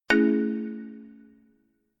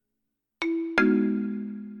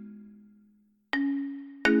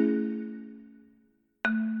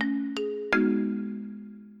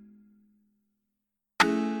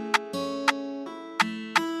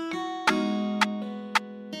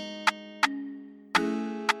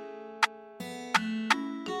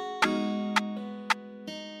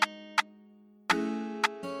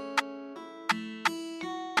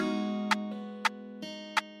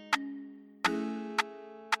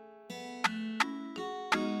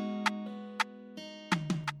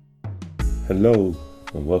Hello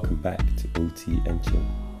and welcome back to OT and Chill,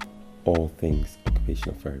 all things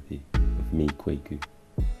occupational therapy with me, Kwaku.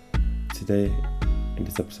 Today, in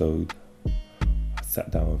this episode, I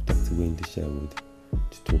sat down with Dr. Wendy Sherwood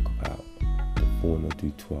to talk about the Fauna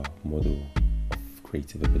du Toit model of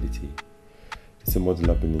creative ability. It's a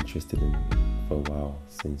model I've been interested in for a while,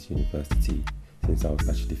 since university, since I was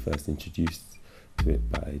actually first introduced to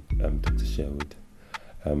it by Dr. Sherwood.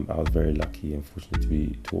 I was very lucky and fortunate to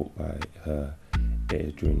be taught by her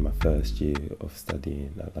during my first year of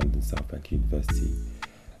studying at London South Bank University.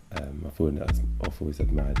 I've always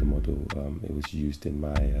admired the model. It was used in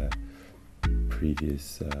my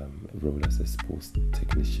previous role as a sports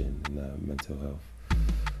technician in a mental health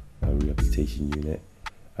rehabilitation unit.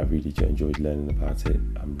 I really enjoyed learning about it.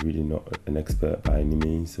 I'm really not an expert by any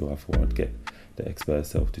means, so I thought I'd get the expert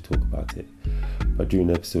herself to talk about it. But during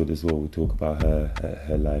the episode as well, we'll talk about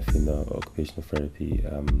her life in occupational therapy.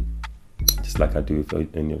 Just like I do with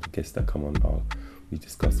any of the guests that come on, we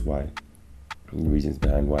discuss why, and the reasons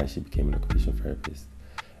behind why she became an occupational therapist,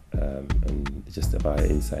 and just about her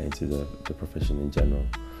insight into the profession in general.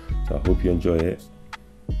 So I hope you enjoy it,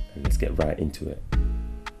 and let's get right into it.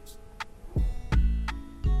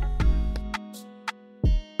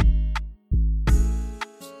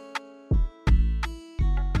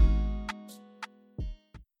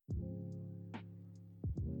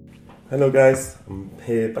 Hello guys, I'm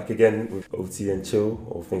here back again with OT and Chill,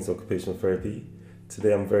 all things occupational therapy.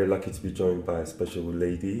 Today I'm very lucky to be joined by a special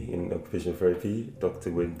lady in occupational therapy,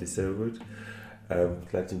 Dr. Wendy Sherwood. Would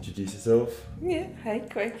you like to introduce yourself? Yeah, hey,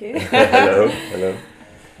 Kwaku. Hello.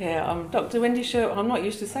 Yeah, I'm Dr. Wendy Sherwood. I'm not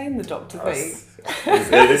used to saying the doctor thing.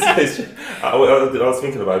 I was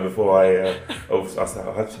thinking about it before I was like,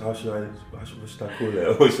 how should I call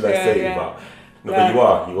it? What should I say? Yeah. But you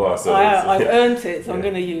are. So I've earned it, so I'm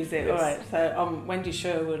going to use it. Yes. All right, so I'm Wendy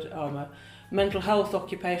Sherwood. I'm a mental health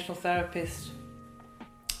occupational therapist,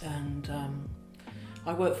 and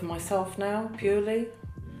I work for myself now, purely,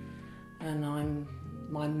 and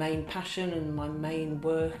my main passion and my main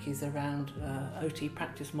work is around OT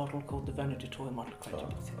practice model called the Fauna du Toit model of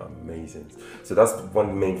creativity. Amazing. So that's one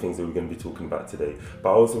of the main things that we're going to be talking about today. But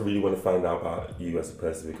I also really want to find out about you as a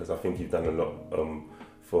person, because I think you've done a lot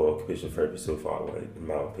for occupational therapy so far, in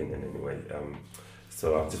my opinion anyway.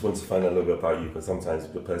 So I just want to find out a little bit about you, because sometimes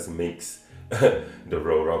the person makes the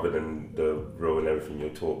role rather than the role and everything you're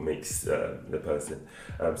taught makes the person.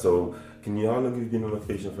 So how long have you been an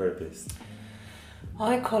occupational therapist?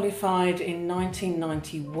 I qualified in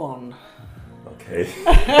 1991. Okay.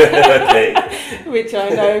 Okay. Which I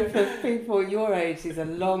know for people your age is a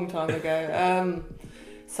long time ago.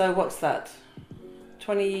 So what's that?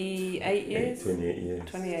 28 years? 28 years.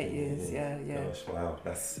 28 years, yeah. Gosh, wow,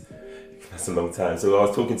 that's a long time. So I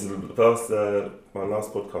was talking to my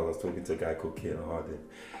last podcast, I was talking to a guy called Keir Harding,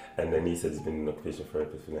 and then he said he's been an occupational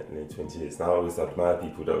therapist for nearly 20 years. Now I always admire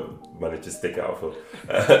people that manage to stick out for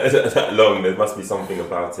that long. There must be something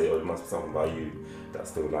about it, or there must be something about you that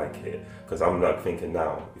still like it. Because I'm like thinking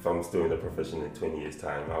now, if I'm still in the profession in 20 years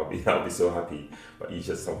time, I'll be so happy. But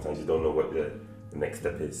sometimes you don't know what the next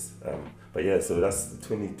step is. But yeah, so that's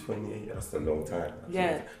 2028, that's a long time. Actually.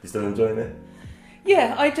 Yeah. You still enjoying it?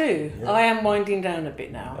 Yeah, I do. Yeah. I am winding down a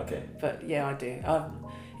bit now. Okay. But yeah, I do.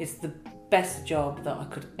 It's the best job that I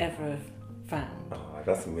could ever have found. Oh,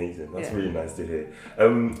 that's amazing. That's Yeah. really nice to hear.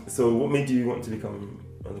 So what made you want to become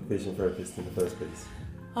an occupational therapist in the first place?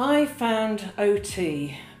 I found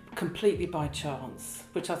OT completely by chance,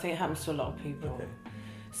 which I think happens to a lot of people. Okay.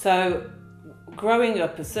 So growing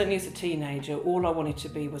up, certainly as a teenager, all I wanted to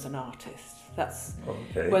be was an artist. That's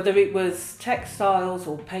Okay. whether it was textiles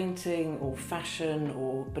or painting or fashion,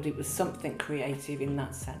 but it was something creative in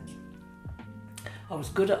that sense. I was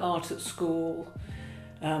good at art at school.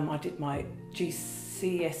 I did my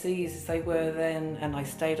GCSEs as they were then, and I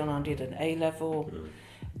stayed on and did an A-level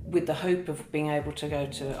with the hope of being able to go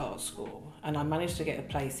to art school. And I managed to get a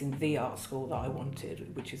place in the art school that I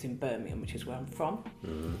wanted, which is in Birmingham, which is where I'm from,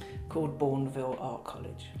 called Bourneville Art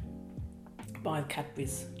College, by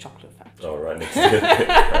Cadbury's chocolate factory. Oh, right next to it. Right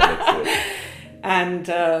next to it. And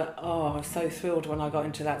I was so thrilled when I got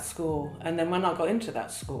into that school. And then when I got into that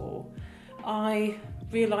school, I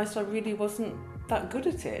realised I really wasn't that good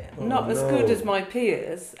at it. Not as good as my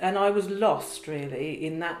peers. And I was lost, really,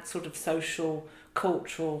 in that sort of social,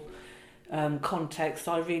 cultural context.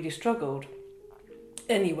 I really struggled.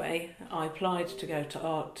 Anyway, I applied to go to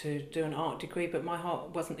art to do an art degree, but my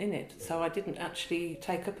heart wasn't in it. So I didn't actually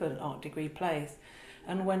take up an art degree place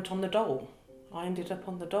and went on the dole. I ended up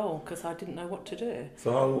on the dole because I didn't know what to do.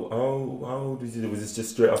 So how old was you? Was this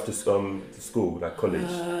just straight after school, like college?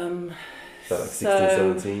 So like 16,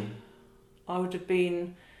 17? I would have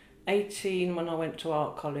been 18 when I went to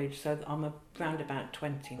art college, so I'm around about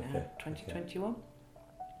 20 now, Okay. 2021.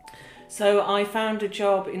 So I found a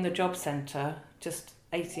job in the job centre, just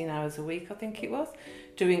 18 hours a week, I think it was,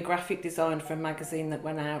 doing graphic design for a magazine that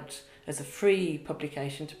went out as a free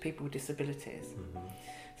publication to people with disabilities.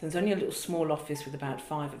 So there's only a little small office with about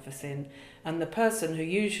 5 of us in, and the person who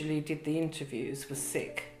usually did the interviews was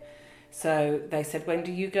sick. So they said, when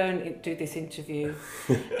do you go and do this interview?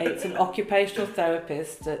 It's an occupational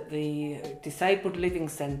therapist at the Disabled Living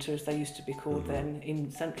Centre, as they used to be called then,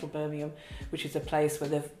 in central Birmingham, which is a place where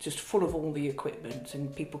they're just full of all the equipment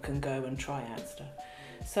and people can go and try out stuff.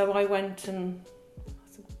 So I went and I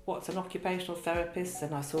said, what's an occupational therapist?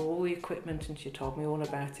 And I saw all the equipment and she told me all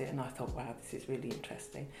about it, and I thought, wow, this is really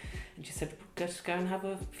interesting. And she said, just go and have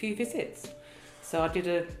a few visits. So I did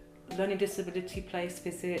a learning disability place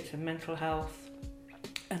visit, a mental health,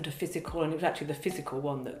 and a physical, and it was actually the physical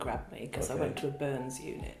one that grabbed me because I went to a burns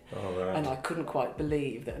unit. And I couldn't quite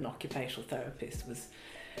believe that an occupational therapist was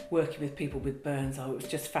working with people with burns. I was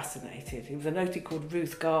just fascinated. It was an OT called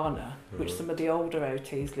Ruth Garner, which some of the older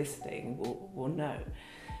OTs listening will know.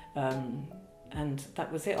 And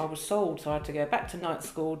that was it. I was sold, so I had to go back to night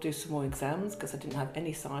school, do some more exams because I didn't have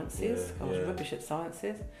any sciences. I was rubbish at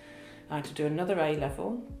sciences. I had to do another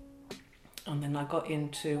A-level. And then I got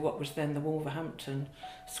into what was then the Wolverhampton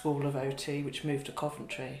School of OT, which moved to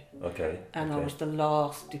Coventry. And I was the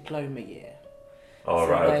last diploma year. Oh,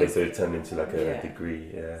 so right, so it turned into like a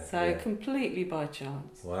degree, So completely by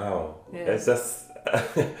chance. Wow. It's just,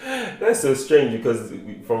 that's so strange because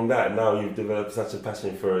from that now you've developed such a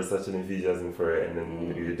passion for it, such an enthusiasm for it, and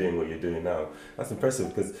then you're doing what you're doing now. That's impressive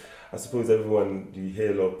because I suppose you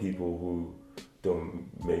hear a lot of people who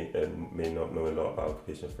may not know a lot about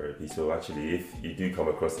occupational therapy. So actually, if you do come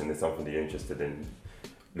across it and it's something that you're interested in,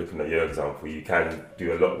 looking at your example, you can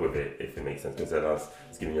do a lot with it if it makes sense, because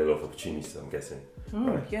it's giving you a lot of opportunities, I'm guessing.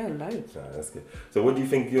 Right? Yeah, loads. That's good. So what do you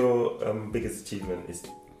think your biggest achievement is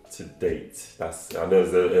to date? I know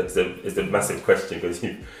it's a massive question because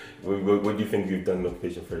what do you think you've done in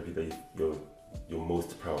occupational therapy that you're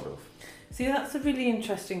most proud of? See, that's a really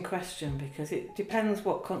interesting question because it depends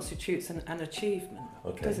what constitutes an achievement,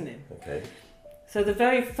 doesn't it? Okay. So the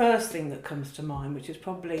very first thing that comes to mind, which is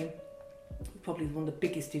probably one of the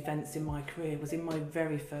biggest events in my career, was in my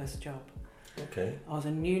very first job. Okay. I was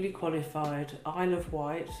a newly qualified Isle of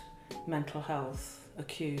Wight mental health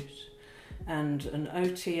acute, and an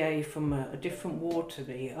OTA from a different ward to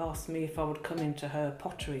me asked me if I would come into her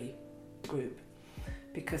pottery group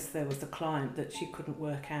because there was a client that she couldn't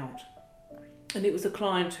work out. And it was a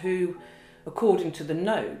client who, according to the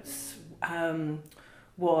notes,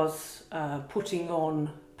 was putting on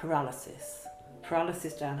paralysis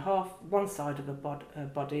down one side of a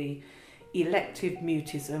body, elective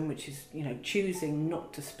mutism, which is choosing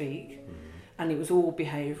not to speak, and it was all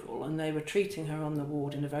behavioural, and they were treating her on the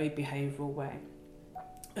ward in a very behavioural way.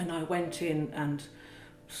 And I went in and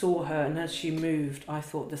saw her, and as she moved, I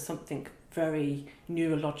thought there's something very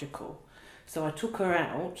neurological. So I took her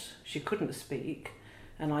out, she couldn't speak,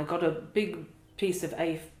 and I got a big piece of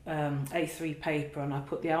A3 paper and I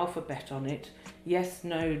put the alphabet on it, yes,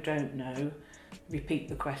 no, don't know, repeat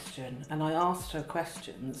the question. And I asked her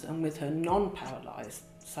questions, and with her non-paralysed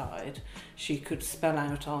side, she could spell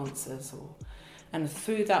out answers. And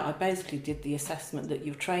through that, I basically did the assessment that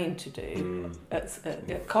you're trained to do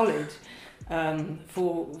at college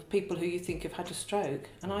for people who you think have had a stroke.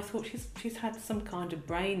 And I thought she's had some kind of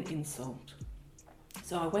brain insult.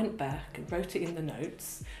 So I went back and wrote it in the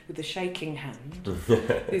notes with a shaking hand,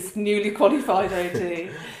 this newly qualified OT,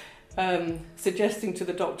 suggesting to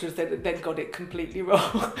the doctors that they'd got it completely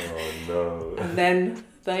wrong. Oh no. And then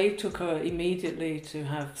they took her immediately to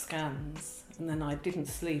have scans, and then I didn't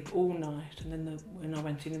sleep all night, and then when I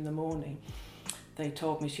went in the morning, they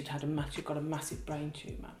told me she'd got a massive brain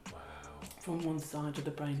tumour. Wow. From one side of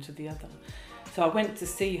the brain to the other. So I went to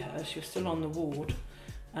see her, she was still on the ward,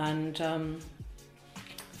 and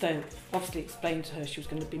they obviously explained to her she was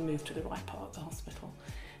going to be moved to the Rye Park Hospital.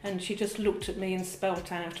 And she just looked at me and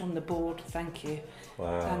spelt out on the board, thank you.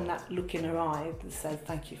 Wow. And that look in her eye that said,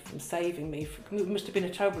 thank you for saving me. It must have been a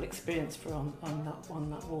terrible experience for her on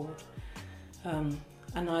that ward.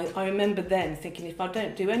 And I remember then thinking, if I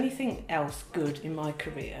don't do anything else good in my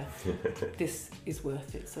career, this is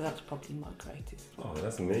worth it. So that's probably my greatest. Oh,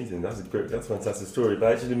 that's amazing. That's a fantastic story.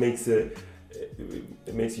 But actually makes you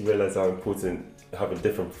realise how important having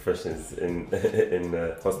different professions in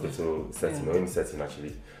the hospital setting or any setting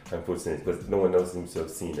actually, unfortunately, because no one else seems to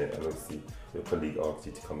have seen it, and obviously your colleague asked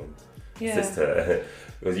you to come and assist her,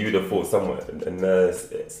 because you would have thought a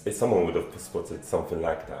nurse, if someone would have spotted something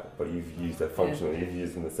like that, but you've used a functional, you've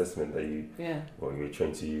used an assessment that you were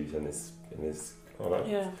trained to use, and it's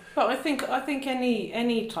but I think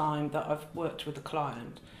any time that I've worked with a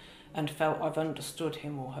client and felt I've understood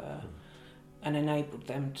him or her and enabled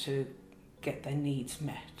them to get their needs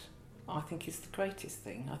met, I think it's the greatest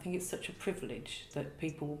thing. I think it's such a privilege that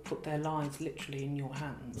people will put their lives literally in your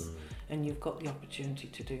hands, and you've got the opportunity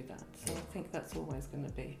to do that. So I think that's always going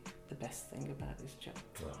to be the best thing about this job.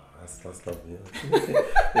 Oh, that's lovely.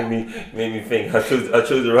 made me think. I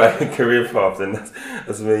chose the right career path, and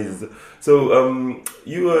that's amazing. So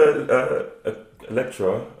you were a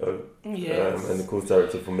lecturer and a course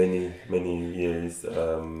director for many years.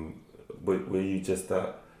 Were you just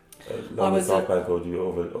at London South Bank, or do you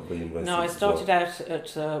over university? No, I started out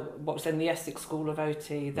at what was then the Essex School of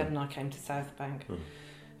OT. Then I came to South Bank,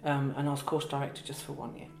 and I was course director just for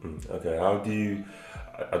 1 year. Okay, how do you?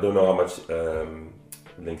 I don't know how much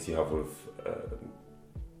links you have with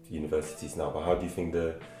universities now, but how do you think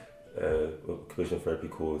the occupational therapy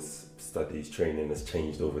course studies training has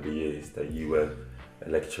changed over the years that you were a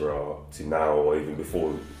lecturer to now, or even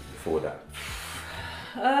before that?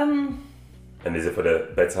 And is it for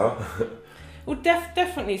the better? Well,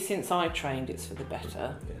 definitely since I trained, it's for the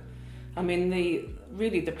better. Yeah. I mean,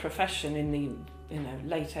 the profession in the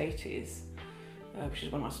late 80s, which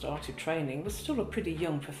is when I started training, was still a pretty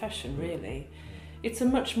young profession, really. It's a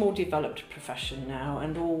much more developed profession now,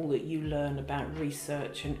 and all that you learn about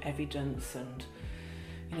research and evidence and,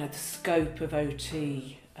 the scope of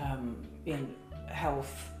OT in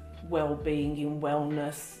health, well-being, in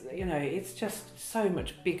wellness, it's just so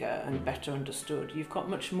much bigger and better understood. You've got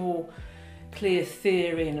much more clear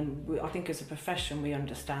theory, and I think as a profession we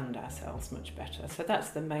understand ourselves much better. So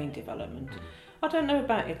that's the main development. I don't know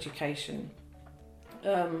about education.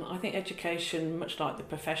 I think education, much like the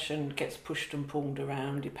profession, gets pushed and pulled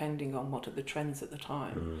around depending on what are the trends at the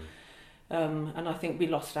time. And I think we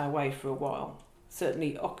lost our way for a while.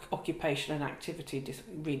 Certainly occupation and activity just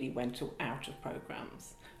really went out of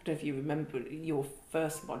programmes. I don't know if you remember your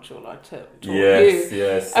first module I taught you.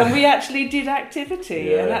 Yes. And we actually did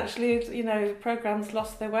activity, and actually, programmes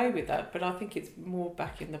lost their way with that. But I think it's more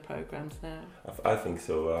back in the programmes now. I think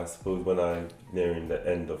so. I suppose when I'm nearing the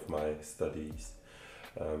end of my studies,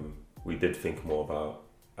 we did think more about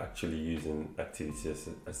actually using activity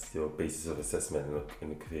as your basis of assessment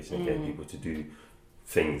in occupational and getting people to do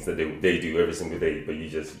things that they do every single day, but you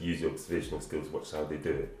just use your observational skills, watch how they do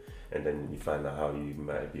it, and then you find out how you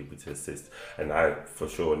might be able to assist. And I, for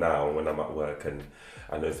sure now, when I'm at work and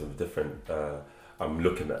I know some different, I'm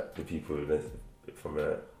looking at the people from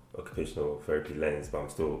a occupational therapy lens, but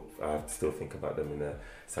I have to still think about them in a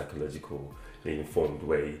psychologically informed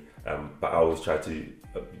way. But I always try to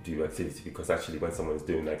do activity, because actually when someone's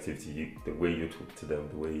doing activity, the way you talk to them,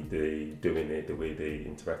 the way they doing it, the way they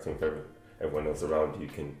interact with everyone else around you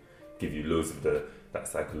can give you loads of that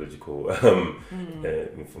psychological from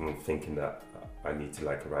thinking that I need to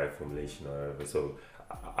like a right formulation or whatever. So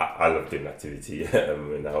I love doing activity,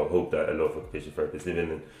 and I hope that a lot of occupational therapists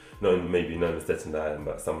living maybe not in the setting that I am,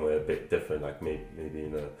 but somewhere a bit different, like maybe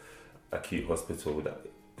in an acute hospital, that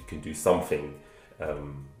can do something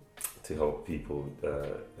to help people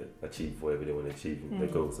achieve whatever they want to achieve, their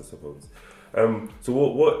goals, I suppose. So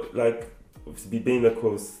what like, being a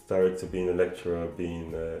course director, being a lecturer,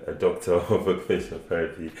 being a doctor of occupational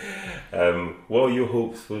therapy, what are your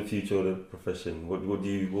hopes for the future of the profession?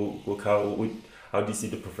 How do you see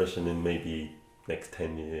the profession in maybe next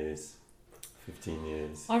 10 years, 15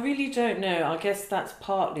 years? I really don't know. I guess that's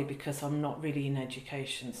partly because I'm not really in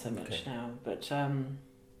education so much now, but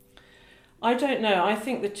I don't know. I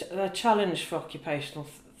think the challenge for occupational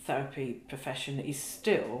therapy profession is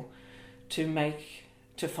still to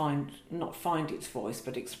not find its voice,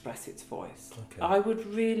 but express its voice. Okay. I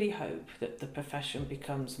would really hope that the profession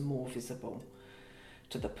becomes more visible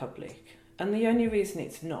to the public. And the only reason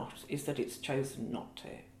it's not is that it's chosen not to.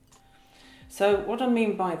 So what I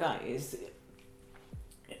mean by that is,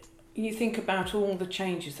 you think about all the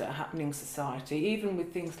changes that are happening in society, even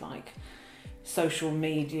with things like social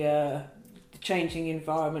media, the changing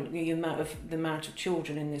environment, the amount of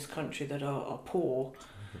children in this country that are poor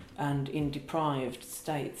and in deprived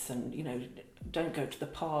states, and don't go to the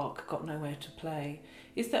park, got nowhere to play,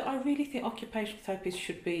 is that I really think occupational therapists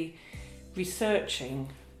should be researching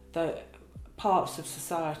the parts of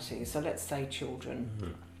society, so let's say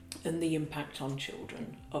children, and the impact on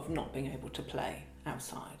children of not being able to play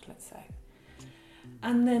outside, let's say.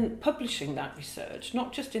 and then publishing that research,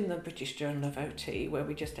 not just in the British Journal of OT, where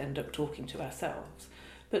we just end up talking to ourselves,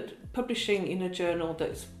 but publishing in a journal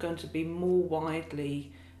that's going to be more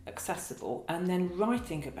widely accessible, and then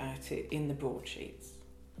writing about it in the broadsheets.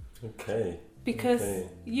 Okay. Because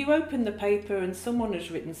you open the paper and someone has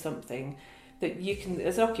written something that you can,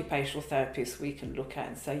 as occupational therapists, we can look at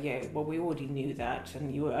and say, yeah, well, we already knew that,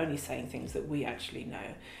 and you were only saying things that we actually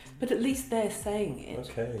know. But at least they're saying it.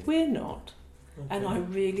 Okay. We're not. Okay. And I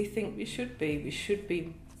really think we should be. We should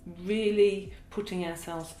be really putting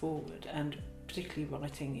ourselves forward, and particularly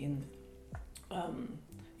writing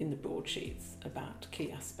in the broadsheets about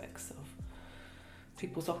key aspects of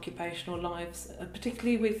people's occupational lives,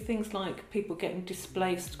 particularly with things like people getting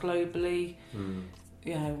displaced globally.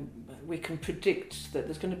 You know, we can predict that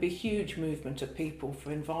there's going to be a huge movement of people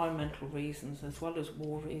for environmental reasons as well as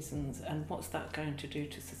war reasons, and what's that going to do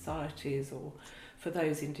to societies or for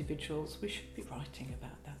those individuals? We should be writing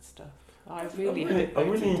about that stuff. I'm really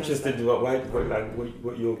interested in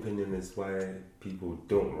what your opinion is, why people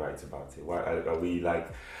don't write about it. Why are we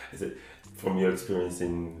like, is it from your experience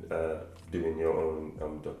in doing your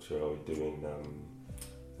own doctorate or doing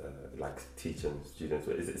like teaching students,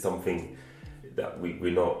 is it something that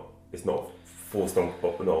we're not, it's not forced on,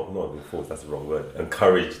 not even forced, that's the wrong word,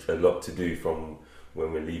 encouraged a lot to do from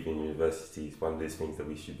when we're leaving universities? One of those things that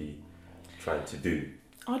we should be trying to do.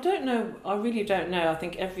 I don't know, I really don't know. I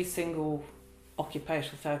think every single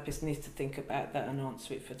occupational therapist needs to think about that and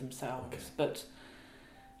answer it for themselves. Okay. But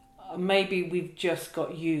maybe we've just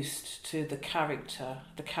got used to the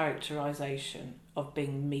characterisation of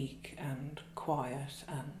being meek and quiet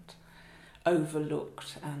and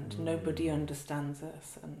overlooked, and nobody understands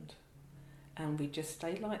us, and we just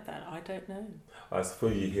stay like that. I don't know. I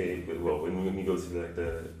suppose you hear, well, when you go to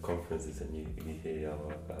the conferences and you hear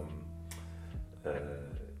our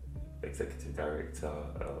executive director,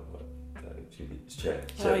 Julie's chair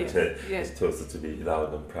tells us to be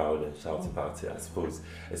loud and proud and shout about it. I suppose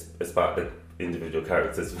it's about the individual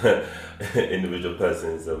characters, individual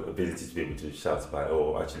person's ability to be able to shout about it,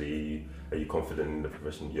 or actually are you confident in the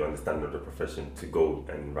profession, you understand of the profession to go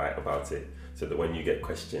and write about it, so that when you get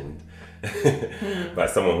questioned by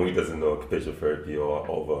someone who doesn't know occupational therapy or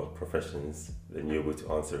other professions, then you're able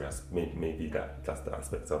to answer it. Maybe that's the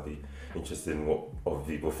aspect I'll be interested in, what other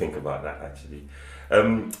people think about that actually.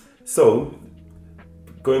 So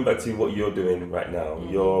going back to what you're doing right now,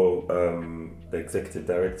 you're the executive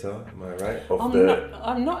director, am I right?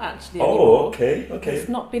 I'm not actually anymore. Oh, okay. It's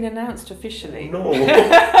not been announced officially. No.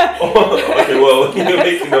 Okay, well, you're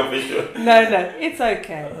making it official. No, it's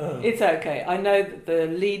okay. It's okay. I know that the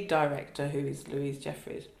lead director, who is Louise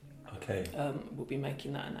Jeffries, will be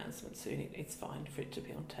making that announcement soon. It's fine for it to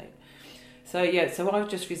be on tape. So I've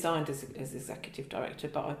just resigned as executive director,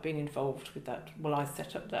 but I've been involved with that. Well, I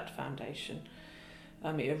set up that foundation.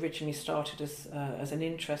 It originally started as an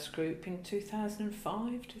interest group in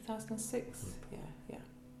 2005, 2006. Yeah.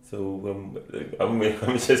 So I'm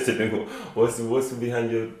interested in what's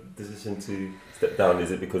behind your decision to step down. Is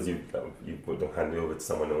it because you put the hand over to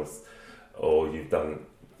someone else, or you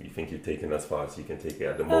think you've taken as far as you can take it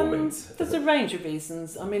at the moment? There's a range of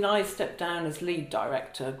reasons. I mean, I stepped down as lead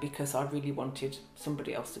director because I really wanted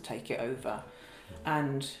somebody else to take it over,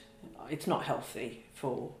 and it's not healthy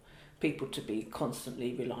for people to be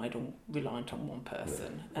constantly reliant on one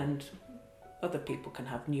person, and other people can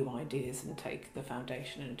have new ideas and take the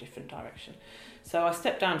foundation in a different direction. So I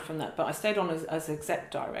stepped down from that, but I stayed on as exec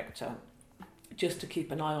director just to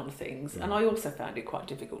keep an eye on things, and I also found it quite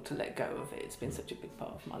difficult to let go of it. It's been such a big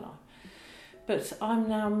part of my life. But I'm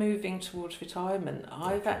now moving towards retirement.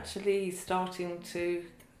 I've actually starting to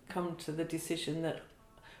come to the decision that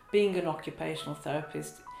being an occupational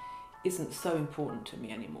therapist isn't so important to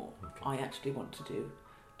me anymore. I actually want to do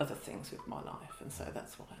other things with my life, and so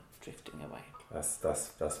that's why I'm drifting away. That's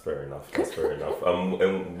fair enough. That's fair enough.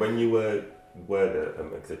 And when you were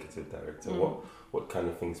the executive director, what kind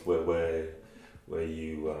of things were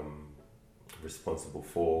you responsible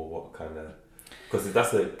for? What kind of, because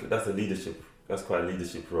that's a leadership. That's quite a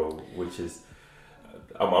leadership role, which is.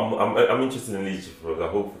 I'm interested in leadership roles. I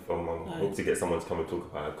hope to get someone to come and talk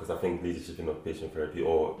about it, because I think leadership in occupational therapy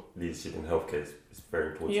or leadership in healthcare is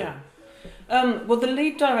very important. Yeah. Well, the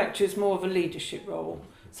lead director is more of a leadership role.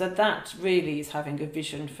 So that really is having a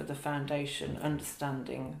vision for the foundation,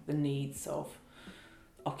 understanding the needs of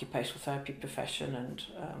occupational therapy profession and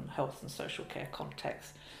health and social care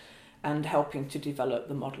context, and helping to develop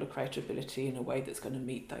the model of creatability in a way that's going to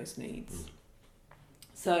meet those needs.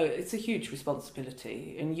 So it's a huge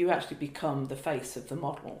responsibility, and you actually become the face of the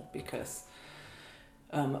model, because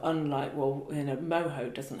Unlike,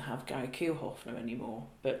 Moho doesn't have Gary Kielhofner anymore,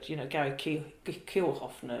 but Gary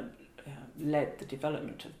Kielhofner led the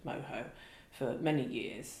development of Moho for many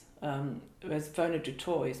years, whereas Werner du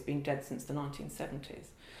Toit has been dead since the 1970s.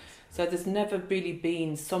 So there's never really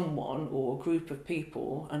been someone or a group of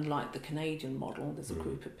people, unlike the Canadian model, there's a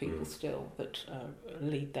group of people still that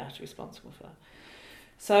lead that, responsible for that.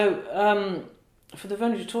 So for the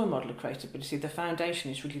Werner du Toit model of creatability, the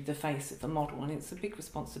foundation is really the face of the model, and it's a big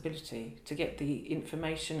responsibility to get the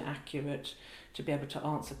information accurate, to be able to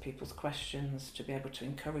answer people's questions, to be able to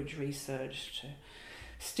encourage research, to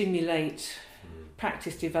stimulate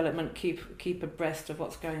practice development, keep abreast of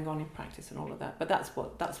what's going on in practice and all of that. But that's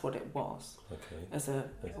what it was. Okay.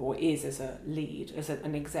 Is as a lead, as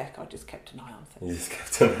an exec. I just kept an eye on things. You just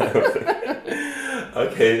kept an eye on things.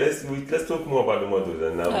 Okay, let's talk more about the model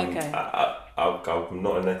then. Okay. I'm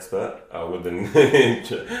not an expert. I wouldn't.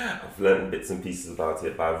 I've learned bits and pieces about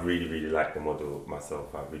it, but I really, really like the model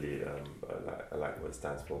myself. I really I like what it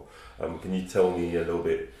stands for. Can you tell me a little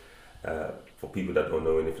bit? For people that don't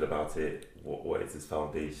know anything about it, what is its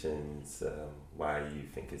foundations? Why you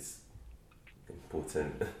think it's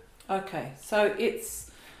important? Okay, so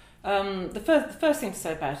it's the first thing to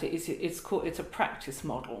say about it is it's a practice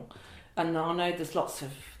model, and I know there's lots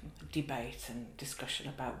of debate and discussion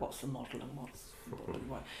about what's a model and what's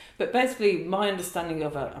what. But basically, my understanding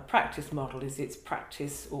of a practice model is it's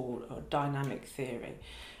practice or dynamic theory,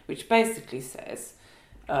 which basically says.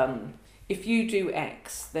 If you do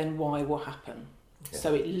X, then Y will happen. Yeah.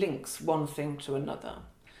 So it links one thing to another.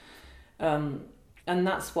 And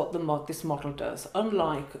that's what this model does.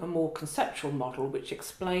 Unlike a more conceptual model, which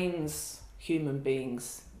explains human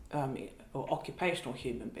beings or occupational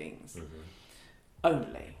human beings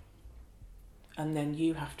only. And then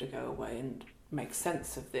you have to go away and make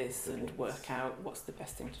sense of this and work out what's the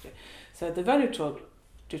best thing to do. So the Werner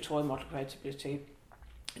du Toit model of creatability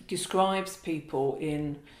describes people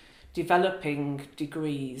in developing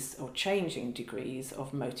degrees or changing degrees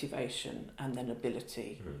of motivation and then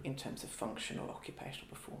ability in terms of function or occupational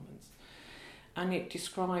performance. And it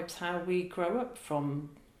describes how we grow up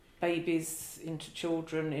from babies into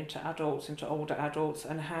children, into adults, into older adults,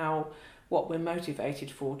 and how what we're motivated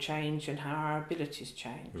for change and how our abilities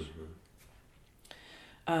change.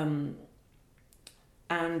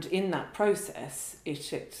 And in that process,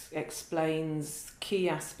 it explains key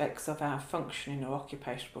aspects of our functioning or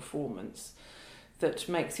occupational performance that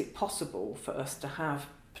makes it possible for us to have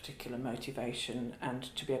particular motivation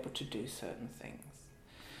and to be able to do certain things.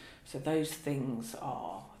 So those things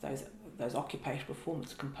are, those occupational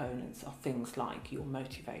performance components are things like your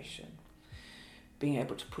motivation, being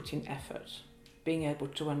able to put in effort, being able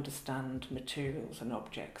to understand materials and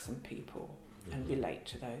objects and people, and relate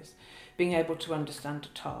to those, being able to understand a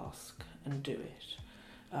task and do it,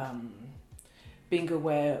 being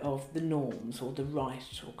aware of the norms or the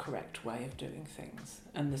right or correct way of doing things,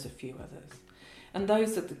 and there's a few others. And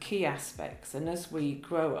those are the key aspects, and as we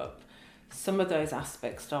grow up, some of those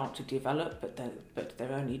aspects start to develop, but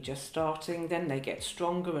they're only just starting, then they get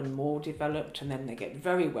stronger and more developed, and then they get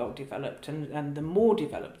very well developed, and the more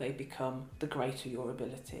developed they become, the greater your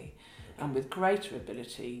ability. And with greater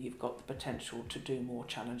ability, you've got the potential to do more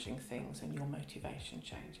challenging things and your motivation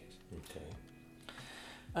changes.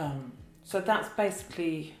 Okay. So that's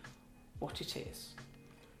basically what it is.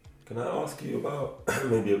 Can I ask you about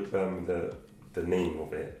maybe the name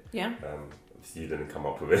of it? Yeah. Obviously you didn't come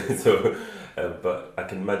up with it, so but I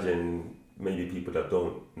can imagine maybe people that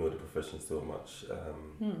don't know the profession so much,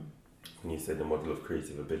 when you say the model of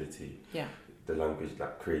creative ability, the language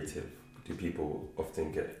like creative, do people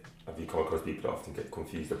often have you come across people that often get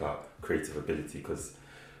confused about creative ability? Because,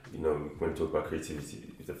 when you talk about creativity,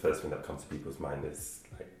 the first thing that comes to people's mind is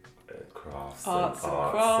like crafts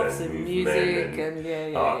and music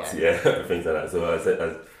and arts, things like that. So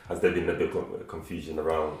has there been a bit of confusion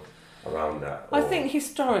around that? I think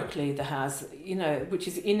historically there has, which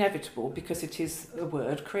is inevitable because it is a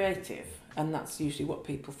word creative, and that's usually what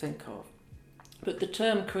people think of. But the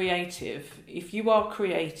term creative, if you are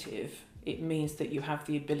creative, it means that you have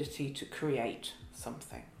the ability to create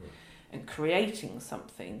something. And creating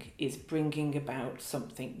something is bringing about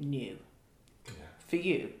something new for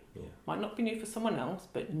you. Might not be new for someone else,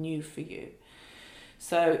 but new for you.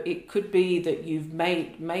 So it could be that you've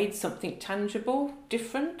made something tangible,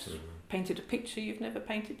 different, painted a picture you've never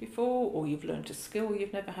painted before, or you've learned a skill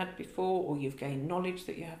you've never had before, or you've gained knowledge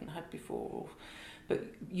that you haven't had before. But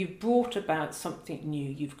you've brought about something new,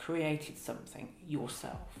 you've created something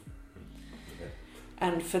yourself.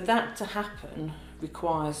 And for that to happen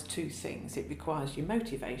requires two things. It requires your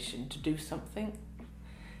motivation to do something,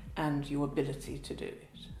 and your ability to do it.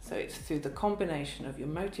 So it's through the combination of your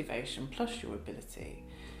motivation plus your ability.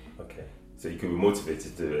 Okay. So you could be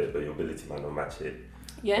motivated to do it, but your ability might not match it.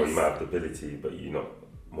 Yes. Or you might have the ability, but you're not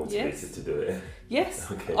motivated to do it. Yes.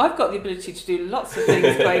 Okay. I've got the ability to do lots of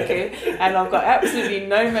things, Quaker, and I've got absolutely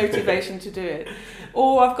no motivation to do it.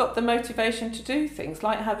 Or I've got the motivation to do things,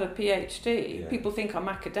 like have a PhD. Yeah. People think I'm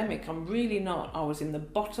academic. I'm really not. I was in the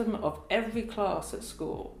bottom of every class at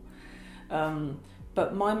school.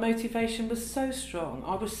 But my motivation was so strong.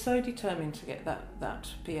 I was so determined to get that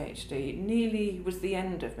PhD. It nearly was the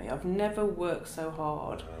end of me. I've never worked so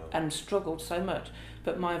hard and struggled so much.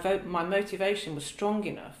 But my motivation was strong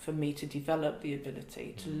enough for me to develop the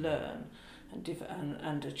ability to learn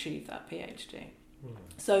and achieve that PhD.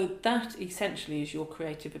 So that essentially is your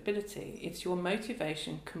creative ability. It's your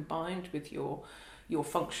motivation combined with your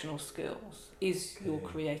functional skills is your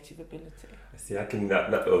creative ability. See, I can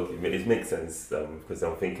it makes sense because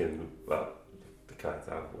I'm thinking about the clients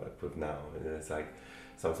I've worked with now, and it's like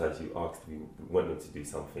sometimes you want them to do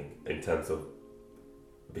something in terms of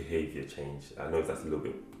behaviour change. I know that's a little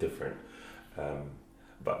bit different,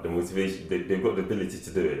 but the motivation, they've got the ability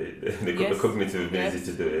to do it. They've got the cognitive ability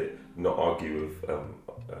to do it. Not argue with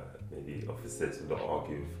maybe officers, not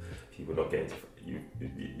argue with people not getting to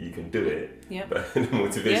you can do it, but the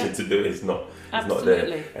motivation to do it is not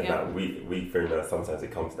there. And that we feel that sometimes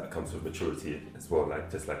that comes with maturity as well. Like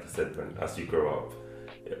just like you said, as you grow up,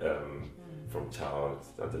 from child,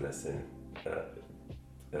 adolescent,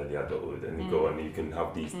 early adulthood, and you go on, you can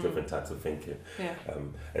have these different types of thinking.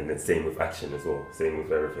 And then same with action as well. Same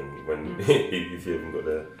with everything. When if you haven't got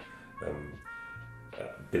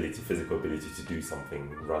the physical ability to do something,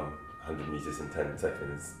 run 100 meters in 10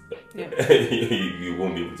 seconds, you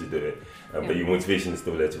won't be able to do it. But your motivation is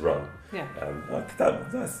still there to run.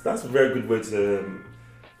 That's a very good way to,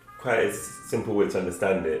 quite a simple way to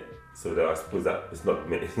understand it. So that I suppose that it's not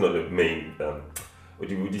the main. Would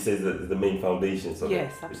you say is the main foundation? So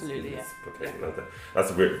yes, absolutely. Okay, that's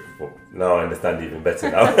a great. Well, now I understand even better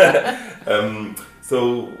now.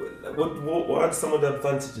 So, what are some of the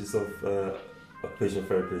advantages of occupational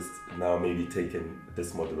therapists now maybe taking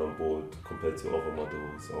this model on board compared to other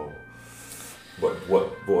models, or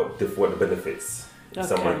what the benefits?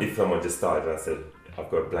 If someone just started and said, I've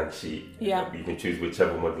got a blank sheet, you can choose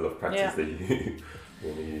whichever model of practice that you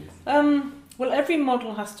want to use. Well, every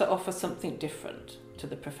model has to offer something different to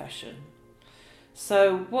the profession.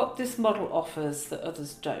 So what this model offers that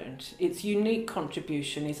others don't, its unique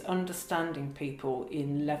contribution is understanding people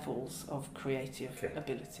in levels of creative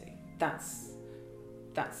ability. That's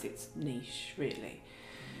its niche, really,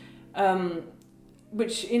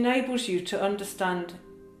 which enables you to understand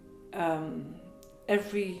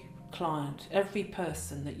every client, every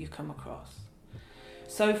person that you come across.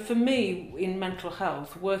 So for me, in mental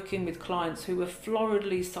health, working with clients who were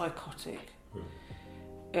floridly psychotic,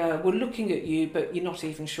 were looking at you, but you're not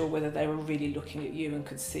even sure whether they were really looking at you and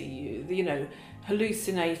could see you,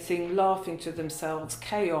 hallucinating, laughing to themselves,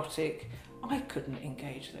 chaotic. I couldn't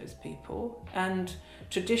engage those people. And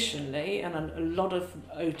traditionally, and a lot of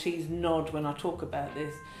OTs nod when I talk about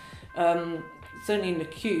this, certainly in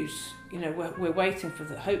acute, we're waiting for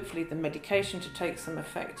hopefully the medication to take some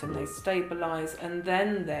effect and they stabilise, and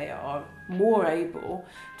then they are more able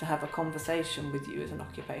to have a conversation with you as an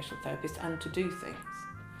occupational therapist and to do things.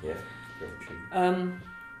 Yeah, very true.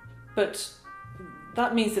 But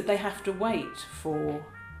that means that they have to wait for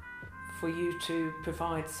you to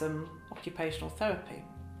provide some occupational therapy.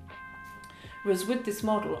 Whereas with this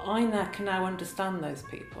model, I can now understand those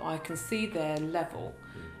people. I can see their level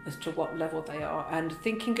as to what level they are, and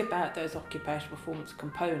thinking about those occupational performance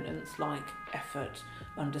components like effort,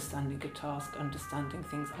 understanding a task, understanding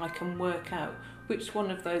things, I can work out which one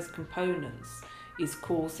of those components is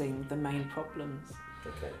causing the main problems.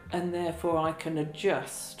 Okay. And therefore I can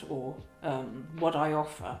adjust what I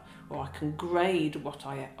offer, or I can grade what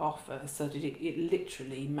I offer so that it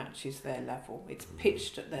literally matches their level. It's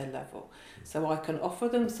pitched at their level. So I can offer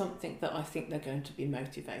them something that I think they're going to be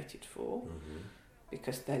motivated for,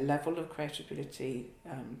 because their level of creativity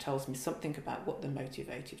tells me something about what they're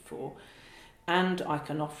motivated for, and I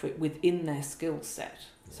can offer it within their skill set,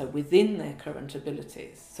 so within their current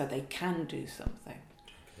abilities, so they can do something.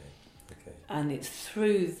 Okay. And it's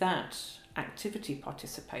through that activity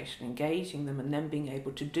participation, engaging them and then being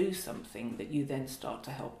able to do something, that you then start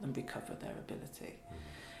to help them recover their ability.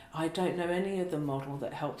 I don't know any other model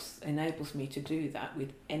that enables me to do that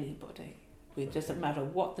with anybody. It doesn't matter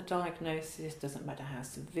what the diagnosis, doesn't matter how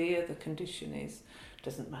severe the condition is,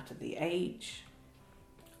 doesn't matter the age.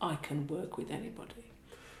 I can work with anybody.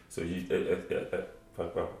 So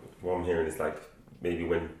what I'm hearing is like maybe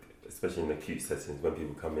when, especially in acute settings, when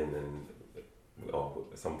people come in and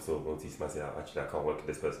some sort of autist might say, actually I can't work with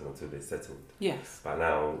this person until they're settled. Yes. But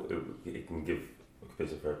now it can give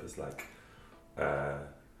occupational therapists like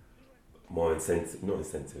more incentive, not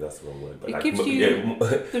incentive, that's the wrong word. But it gives you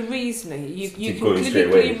the reasoning. You can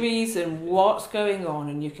clinically reason what's going on,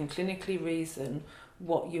 and you can clinically reason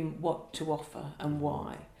what to offer and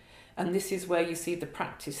why. And this is where you see the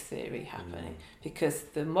practice theory happening, because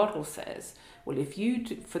the model says, well, if you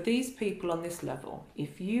do, for these people on this level,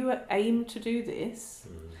 if you aim to do this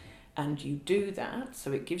and you do that,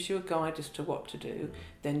 so it gives you a guide as to what to do,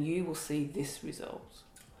 then you will see this result.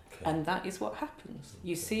 And that is what happens.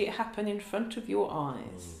 You see it happen in front of your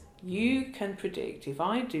eyes. You can predict, if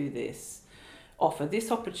I do this, offer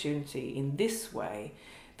this opportunity in this way,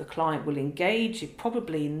 the client will engage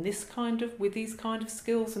probably in with these kind of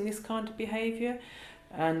skills and this kind of behaviour,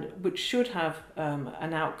 and which should have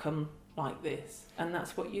an outcome like this. And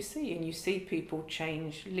that's what you see. And you see people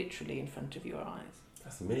change literally in front of your eyes.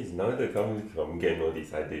 That's amazing. Now that I'm getting all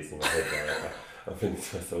these ideas in my head, I'm thinking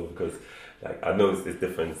to myself, because like I noticed this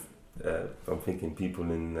difference. I'm thinking people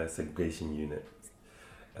in segregation units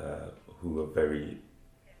who are very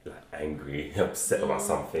angry, upset about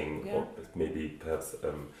something, or maybe perhaps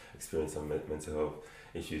experience some mental health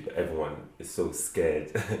issues, but everyone is so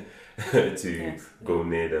scared to go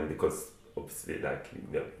near them, because obviously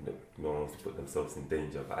no one wants to put themselves in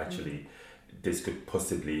danger, but actually this could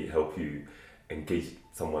possibly help you engage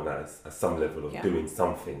someone at some level of doing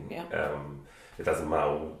something. It doesn't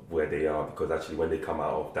matter where they are, because actually when they come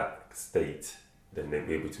out of that state, then they'll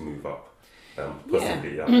be able to move up.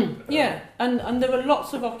 Possibly, and there are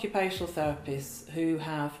lots of occupational therapists who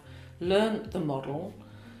have learnt the model,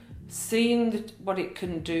 seen what it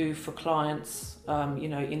can do for clients,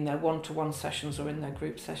 in their one-to-one sessions or in their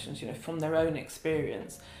group sessions, from their own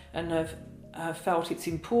experience, and have felt it's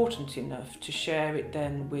important enough to share it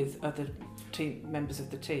then with other members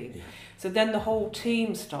of the team. So then the whole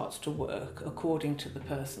team starts to work according to the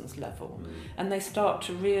person's level, and they start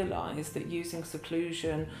to realise that using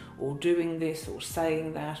seclusion or doing this or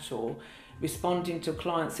saying that or responding to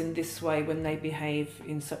clients in this way when they behave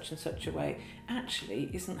in such and such a way actually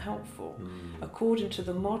isn't helpful. According to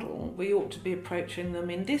the model, we ought to be approaching them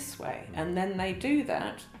in this way, and then they do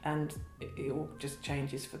that, and it all just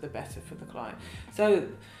changes for the better for the client. So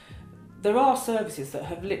there are services that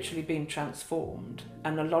have literally been transformed,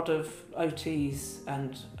 and a lot of OTs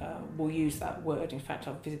will use that word. In fact,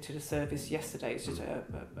 I visited a service yesterday. It's just a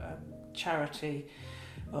charity,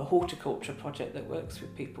 a horticulture project that works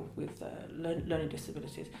with people with learning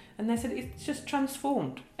disabilities, and they said it's just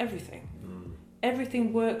transformed everything.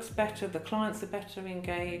 Everything works better, the clients are better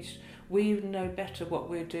engaged, we know better what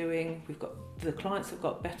we're doing, the clients have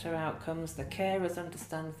got better outcomes, the carers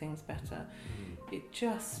understand things better. It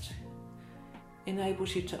just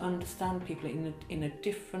enables you to understand people in a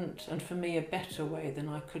different, and for me a better way than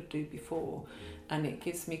I could do before, and it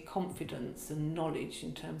gives me confidence and knowledge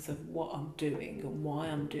in terms of what I'm doing and why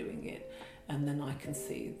I'm doing it, and then I can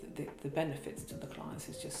see the benefits to the clients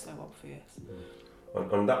is just so obvious.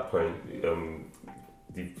 On that point,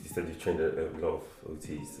 you said you trained a lot of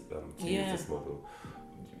OTs to use this model.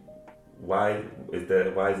 Why isn't there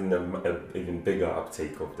an even bigger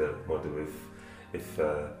uptake of the model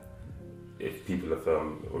if people have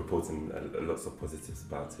reporting lots of positives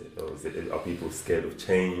about it, or are people scared of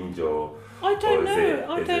change, or I don't know.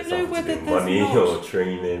 I don't know whether there's money or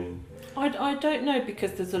training. I don't know,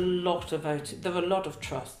 because there's a lot of there are a lot of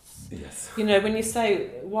trusts. Yes. When you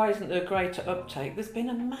say why isn't there a greater uptake, there's been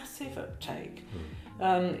a massive uptake.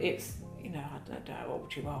 It's I don't know how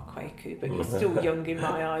old you are, Kwaku, but you're still young in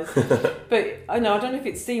my eyes. But I don't know if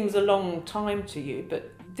it seems a long time to you,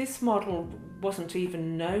 but this model wasn't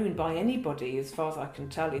even known by anybody, as far as I can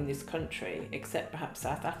tell, in this country, except perhaps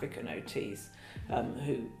South African OTs,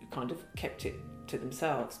 who kind of kept it to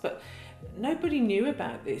themselves. But nobody knew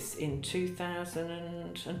about this in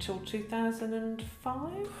until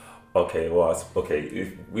 2005. Okay,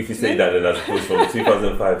 if you say that, then I suppose from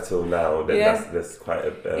 2005 till now, then that's quite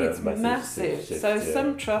a it's massive. Shift, so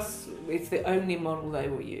some trusts, it's the only model they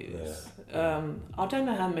will use. I don't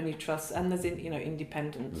know how many trusts, and there's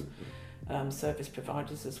independent service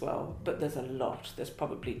providers as well, but there's a lot. There's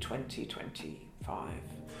probably 20, 25.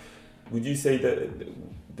 Would you say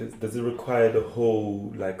that does it require the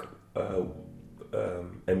whole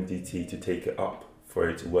MDT to take it up for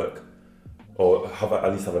it to work? Or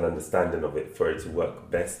at least have an understanding of it for it to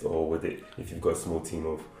work best? Or would it, if you've got a small team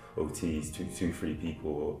of OTs, 2-3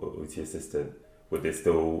 people, or OT assistant, would they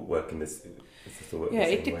still work in this?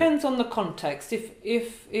 It depends on the context.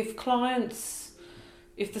 If clients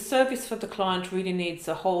if the service for the client really needs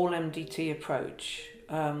a whole MDT approach,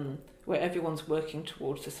 where everyone's working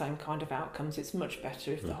towards the same kind of outcomes, it's much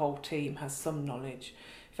better if the whole team has some knowledge.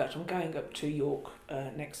 In fact, I'm going up to York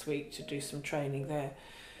next week to do some training there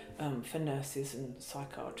for nurses and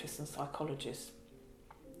psychiatrists and psychologists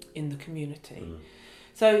in the community.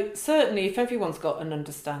 So certainly if everyone's got an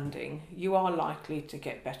understanding, you are likely to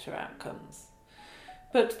get better outcomes.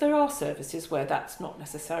 But there are services where that's not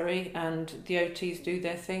necessary, and the OTs do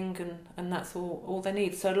their thing, and that's all they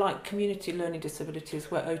need. So like community learning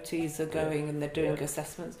disabilities, where OTs are going and they're doing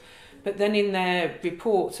assessments, but then in their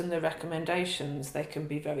reports and their recommendations, they can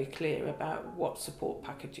be very clear about what support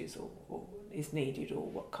packages or is needed, or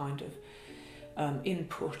what kind of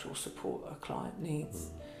input or support a client needs.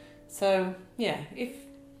 So yeah, if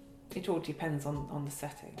it all depends on the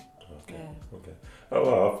setting. Okay. Oh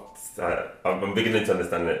well, I'm beginning to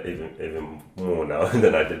understand it even more now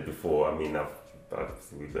than I did before. I mean,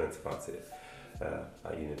 we've learned about it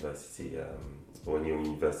at university. When you're in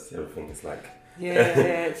university, everything is like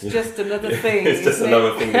it's just another thing. It's just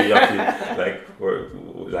another thing that you have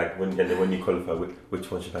to like when you qualify, which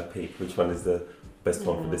one should I pick? Which one is the best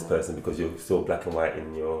one for this person? Because you're still black and white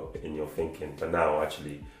in your thinking. But now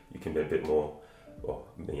actually you can be a bit more. Well,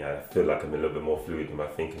 I feel like I'm a little bit more fluid in my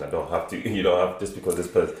thinking. I don't have to. You don't have just because this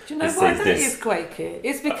person. Do you know why that is, Quaker?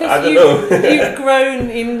 It's because I don't know. you've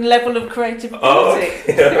grown in level of creativity. Oh,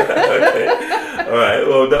 okay. All right.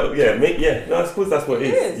 Well, no, I suppose that's what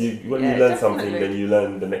it is. When you learn something, then you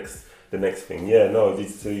learn the next thing. Yeah. No,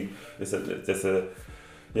 it's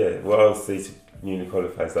what I would say to newly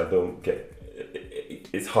qualified is I don't get.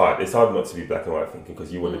 It's hard. It's hard not to be black and white thinking,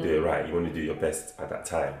 because you want to do it right. You want to do your best at that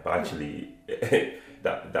time. But actually,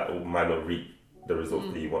 that might not reap the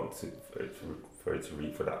result that you want for it to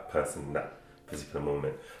reap for that person in that particular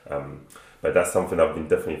moment. But that's something I've been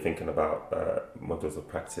definitely thinking about, models of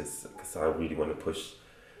practice, because I really want to push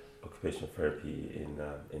occupational therapy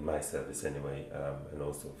in my service anyway, and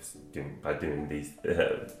also by doing these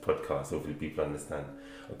podcasts, hopefully people understand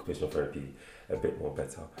occupational therapy a bit more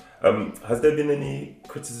better. Has there been any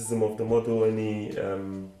criticism of the model, any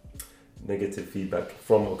negative feedback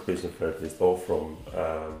from occupational therapists or from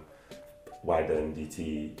wider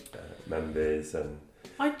MDT members? And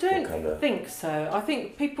I don't think so. I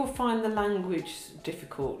think people find the language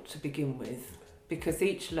difficult to begin with, because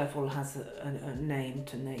each level has a name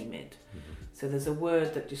to name it. So there's a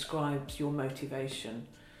word that describes your motivation.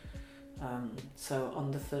 So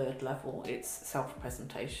on the third level, it's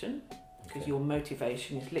self-presentation, because your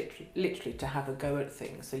motivation is literally to have a go at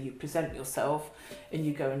things. So you present yourself and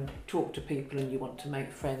you go and talk to people, and you want to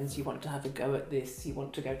make friends, you want to have a go at this, you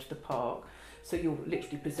want to go to the park. So you'll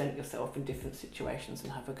literally present yourself in different situations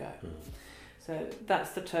and have a go. So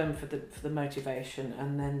that's the term for the motivation,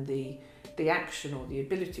 and then the action or the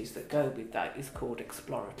abilities that go with that is called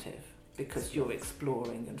explorative, because you're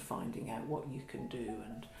exploring and finding out what you can do.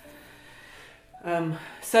 And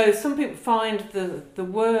so some people find the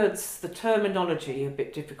words, the terminology, a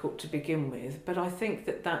bit difficult to begin with, but I think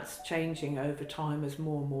that's changing over time as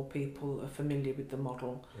more and more people are familiar with the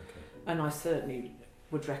model. And I certainly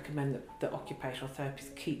would recommend that occupational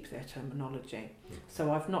therapists keep their terminology.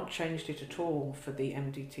 So I've not changed it at all for the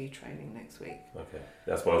MDT training next week. Okay,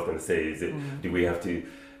 that's what I was going to say. Is it? Do we have to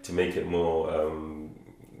make it more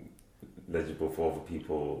legible for other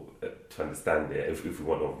people to understand it? If we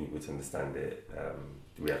want other people to understand it,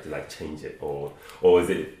 do we have to change it, or is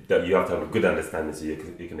it that you have to have a good understanding so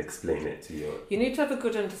you can explain it to your? You need to have a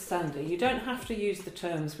good understanding. You don't have to use the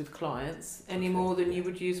terms with clients any more than you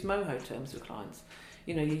would use MOHO terms with clients.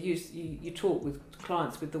 You talk with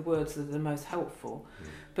clients with the words that are the most helpful,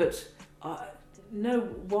 but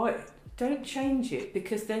why don't change it,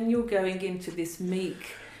 because then you're going into this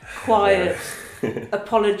meek, quiet,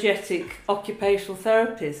 apologetic occupational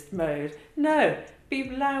therapist mode. No, be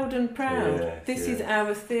loud and proud. This is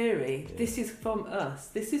our theory. This is from us.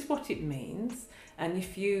 This is what it means. And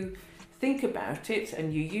if you think about it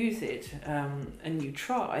and you use it and you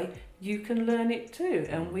try, you can learn it too,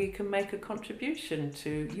 and we can make a contribution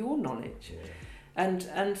to your knowledge.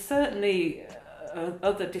 And certainly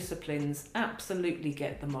other disciplines absolutely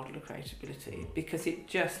get the model of creatability, because it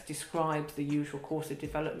just describes the usual course of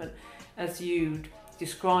development. As you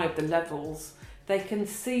describe the levels, they can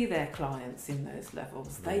see their clients in those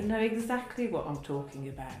levels. They know exactly what I'm talking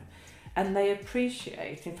about. And they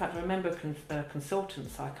appreciate, in fact, I remember a consultant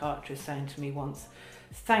psychiatrist saying to me once,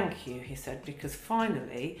 "Thank you," he said, "because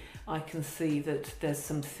finally I can see that there's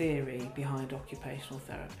some theory behind occupational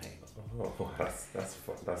therapy." Oh, that's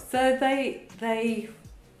So they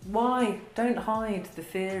why don't hide the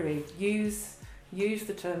theory? Use Use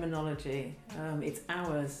the terminology. It's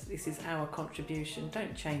ours. This is our contribution.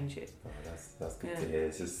 Don't change it. Oh, that's good to hear.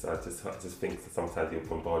 It's just I just think that sometimes you're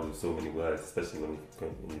bombarded with so many words, especially when you go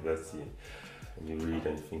to university and you read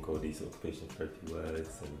and you think all these occupational therapy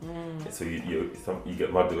words, and so you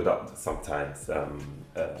get muddled up sometimes.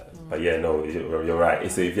 But yeah, no, you're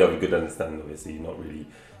right. So if you have a good understanding of it, so you're not really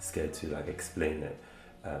scared to like explain it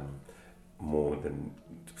more than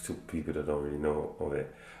to people that don't really know of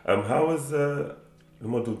it. How has the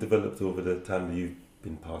model developed over the time that you've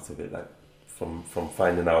been part of it, like from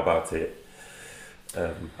finding out about it?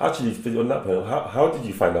 Actually, on that point, how did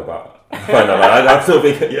you find out? I'm so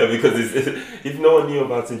big, because if no one knew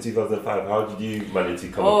about it in 2005, how did you manage to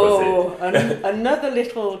come across it? Another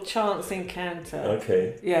little chance encounter.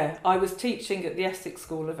 Okay. Yeah, I was teaching at the Essex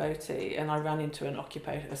School of OT, and I ran into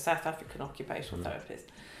a South African occupational therapist.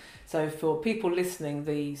 So for people listening,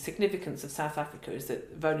 the significance of South Africa is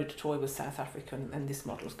that Vona du Toit was South African, and this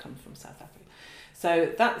model's come from South Africa.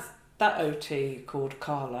 So that OT called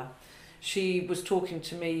Carla, she was talking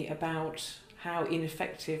to me about how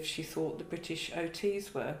ineffective she thought the British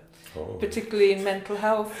OTs were, particularly in mental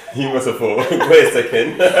health. You must have thought, wait a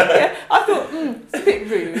second. Yeah, I thought, it's a bit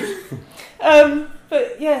rude.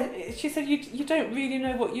 But yeah, she said, you don't really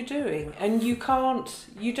know what you're doing, and you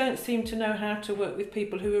don't seem to know how to work with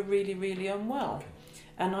people who are really, really unwell.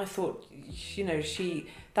 And I thought,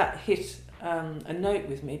 that hit a note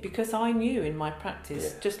with me, because I knew in my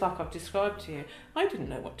practice, just like I've described to you, I didn't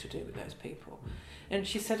know what to do with those people. And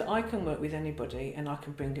she said, I can work with anybody and I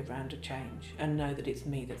can bring around a change and know that it's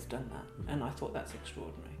me that's done that. And I thought that's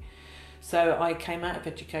extraordinary. So I came out of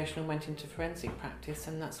education and went into forensic practice,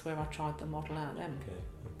 and that's where I tried the model out then. Okay.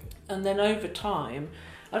 And then over time,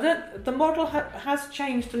 the model has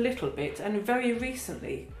changed a little bit, and very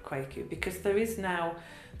recently, Kwaku, because there is now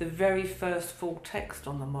the very first full text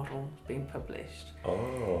on the model being published.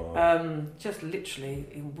 Just literally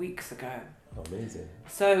in weeks ago. Amazing.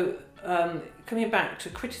 So coming back to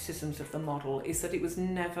criticisms of the model is that it was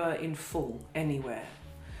never in full anywhere.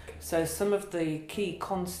 So some of the key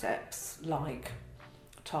concepts like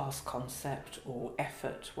task concept or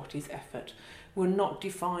effort, what is effort, were not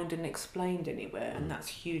defined and explained anywhere, and that's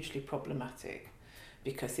hugely problematic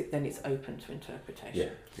because then it's open to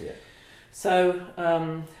interpretation. Yeah. So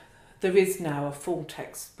there is now a full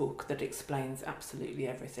textbook that explains absolutely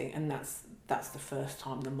everything, and that's the first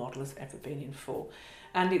time the model has ever been in full.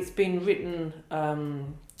 And it's been written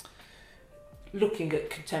looking at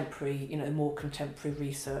contemporary, more contemporary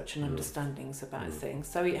research and understandings about things.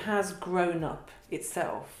 So it has grown up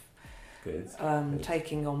itself,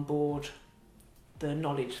 taking on board the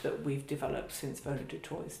knowledge that we've developed since Vona du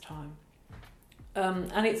Toit's time.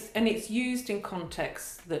 And it's used in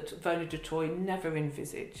contexts that Vona du Toit never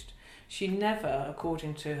envisaged. She never,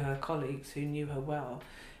 according to her colleagues who knew her well,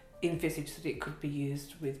 envisaged that it could be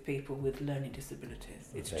used with people with learning disabilities.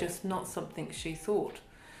 It's just not something she thought.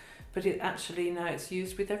 But now it's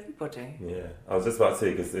used with everybody. Yeah, I was just about to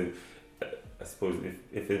say, because I suppose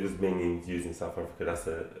if it was being used in South Africa, that's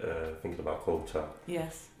thinking about culture.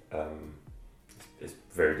 Yes. It's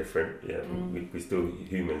very different. Yeah, we're still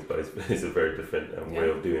humans, but it's a very different way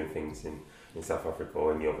of doing things in South Africa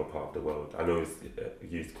or any other part of the world. I know it's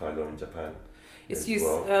used quite a lot in Japan. It's used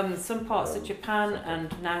some parts of Japan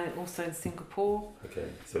and now also in Singapore. Okay,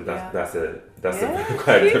 so that's a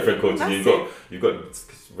quite different culture. You've got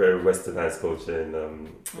very westernized culture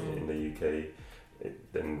in the UK,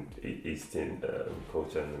 then Eastern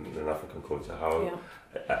culture and African culture. How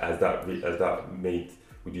has that made?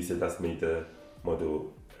 Would you say that's made the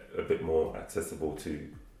model a bit more accessible to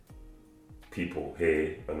people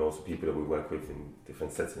here and also people that we work with in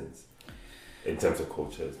different settings in terms of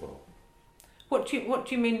culture as well? What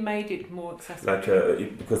do you mean made it more accessible?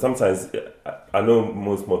 Like because sometimes I know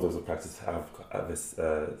most models of practice have this,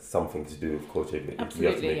 something to do with culture. We have to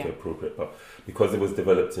make it appropriate, but because it was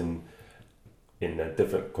developed in a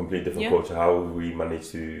completely different culture, how will we manage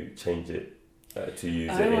to change it to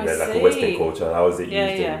use it in a Western culture? How is it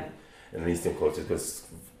used in an Eastern culture? Because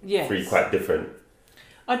three quite different.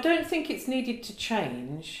 I don't think it's needed to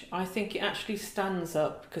change. I think it actually stands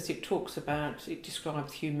up because it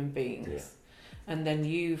describes human beings. Yeah. And then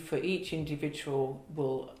you, for each individual,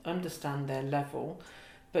 will understand their level,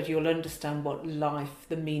 but you'll understand what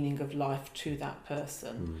the meaning of life to that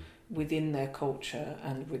person within their culture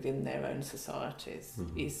and within their own societies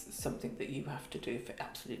is something that you have to do for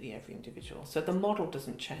absolutely every individual. So the model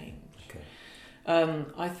doesn't change. Okay.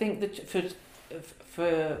 I think that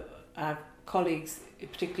for our colleagues,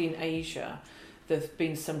 particularly in Asia, there's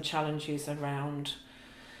been some challenges around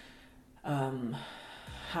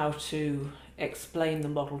how to explain the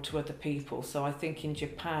model to other people. So I think in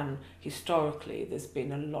Japan, historically, there's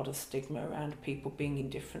been a lot of stigma around people being in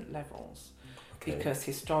different levels. Okay. Because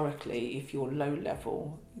historically, if you're low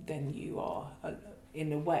level, then you are,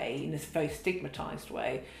 in a way, in a very stigmatized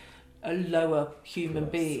way, a lower human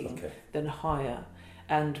being than higher.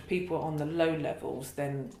 And people on the low levels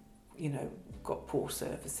then, got poor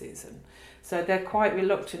services. And so they're quite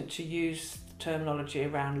reluctant to use terminology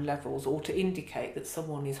around levels or to indicate that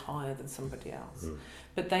someone is higher than somebody else.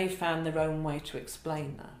 But they found their own way to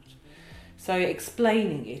explain that. So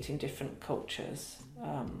explaining it in different cultures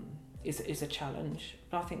is a challenge.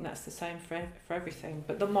 But I think that's the same for everything.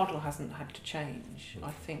 But the model hasn't had to change.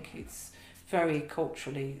 I think it's very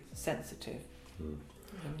culturally sensitive.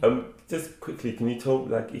 Just quickly, can you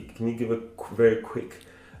give a very quick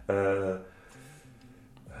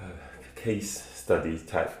case study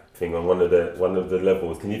type thing on one of the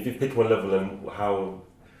levels? Can you pick one level and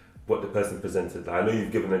what the person presented? I know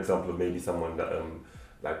you've given an example of maybe someone that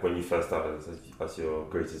like when you first started as your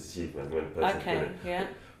greatest achievement when the person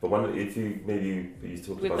But if you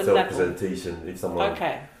talked about self-presentation, if someone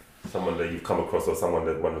that you've come across or someone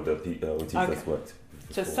that one of the OTs that's worked.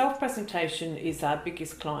 So self-presentation is our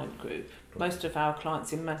biggest client group. Most of our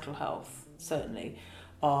clients in mental health certainly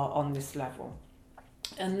are on this level.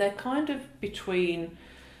 And they're kind of between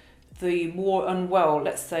the more unwell,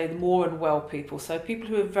 let's say the more unwell people. So people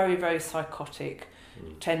who are very, very psychotic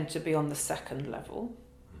tend to be on the second level.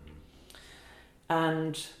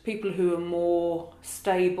 And people who are more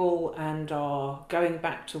stable and are going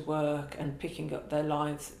back to work and picking up their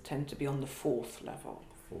lives tend to be on the fourth level.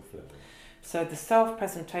 So the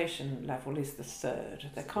self-presentation level is the third.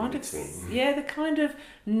 They're kind of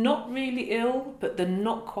not really ill, but they're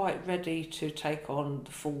not quite ready to take on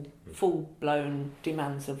the full-blown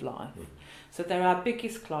demands of life. So they're our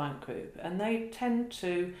biggest client group, and they tend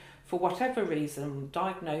to, for whatever reason,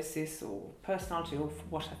 diagnosis or personality or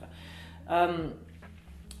whatever,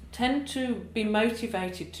 tend to be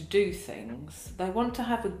motivated to do things. They want to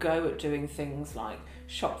have a go at doing things like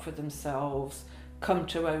shop for themselves, come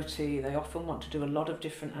to OT. They often want to do a lot of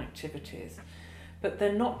different activities, but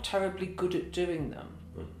they're not terribly good at doing them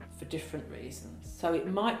for different reasons. So it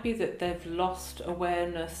might be that they've lost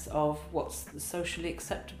awareness of what's the socially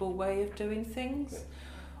acceptable way of doing things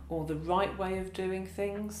or the right way of doing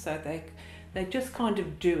things. So they just kind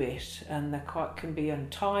of do it, and they can be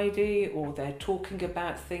untidy, or they're talking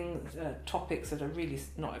about things, topics that are really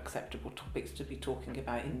not acceptable topics to be talking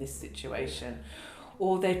about in this situation.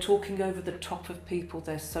 Or they're talking over the top of people,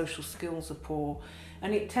 their social skills are poor.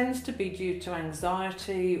 And it tends to be due to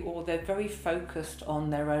anxiety, or they're very focused on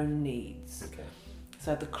their own needs.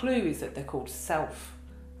 So the clue is that they're called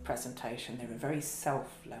self-presentation. They're a very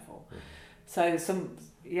self-level. So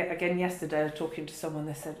yesterday I was talking to someone,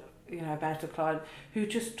 they said, about a client who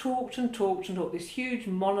just talked, this huge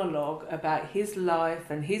monologue about his life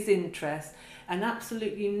and his interests, and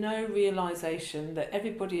absolutely no realisation that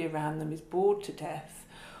everybody around them is bored to death,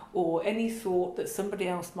 or any thought that somebody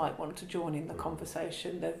else might want to join in the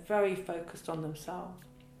conversation. They're very focused on themselves.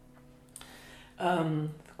 They've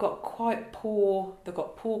got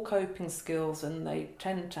poor coping skills, and they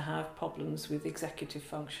tend to have problems with executive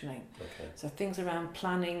functioning. So things around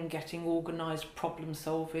planning, getting organised, problem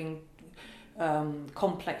solving,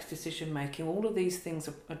 complex decision making, all of these things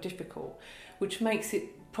are difficult, which makes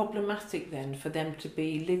it problematic then for them to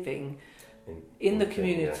be living in the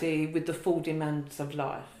community with the full demands of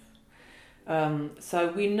life.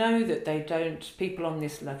 So we know that people on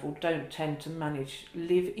this level don't tend to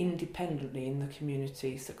live independently in the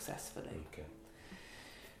community successfully.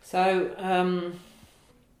 So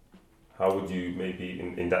how would you maybe,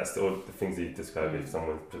 in that sort of the things that you described, if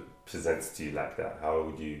someone presents to you like that, how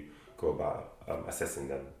would you go about assessing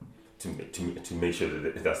them to make sure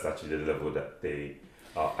that that's actually the level that they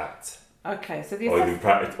are at? Okay, so even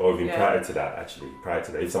prior to that,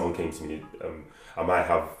 if someone came to me, I might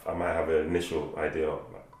have an initial idea of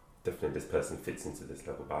definitely this person fits into this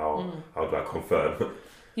level, but how do I confirm?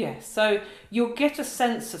 Yes, so you'll get a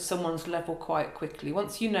sense of someone's level quite quickly.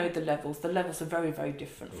 Once you know the levels are very, very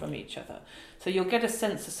different from each other. So you'll get a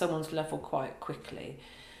sense of someone's level quite quickly.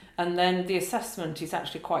 And then the assessment is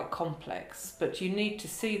actually quite complex, but you need to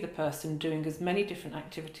see the person doing as many different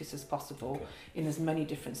activities as possible in as many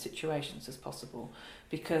different situations as possible,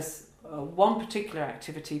 because one particular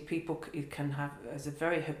activity people can have as a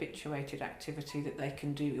very habituated activity that they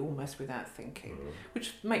can do almost without thinking,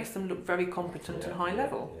 which makes them look very competent and high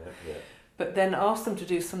level. But then ask them to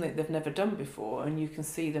do something they've never done before, and you can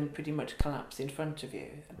see them pretty much collapse in front of you.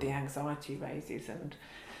 The anxiety raises,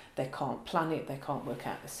 they can't plan it, they can't work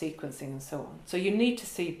out the sequencing and so on. So you need to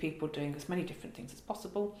see people doing as many different things as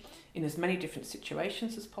possible in as many different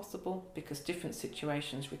situations as possible, because different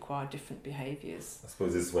situations require different behaviours. I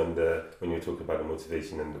suppose it's when you talk about the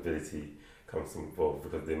motivation and the ability comes involved,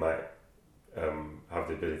 because they might have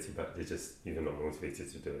the ability but they're just either not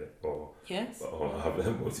motivated to do it, or have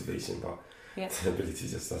the motivation but the ability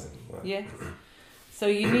just doesn't work. Yeah. So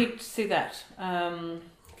you need to see that,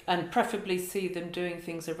 and preferably see them doing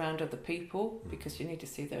things around other people, because you need to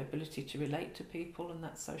see their ability to relate to people and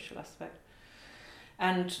that social aspect.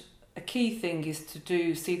 And a key thing is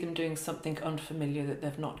to see them doing something unfamiliar that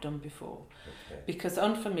they've not done before. Okay. Because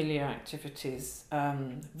unfamiliar activities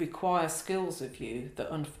require skills of you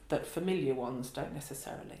that familiar ones don't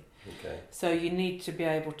necessarily. Okay. So you need to be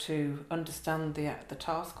able to understand the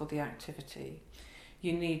task or the activity.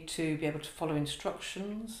 You need to be able to follow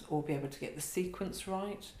instructions or be able to get the sequence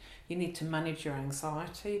right. You need to manage your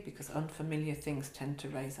anxiety, because unfamiliar things tend to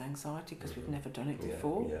raise anxiety because we've never done it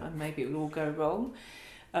before, and maybe it will all go wrong.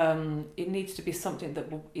 It needs to be something that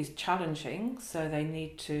is challenging, so they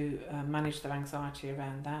need to manage their anxiety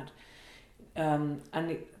around that,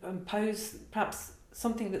 and impose perhaps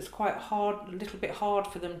something that's quite hard, a little bit hard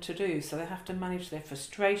for them to do. So they have to manage their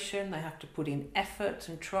frustration, they have to put in effort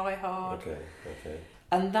and try hard. Okay.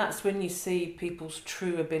 And that's when you see people's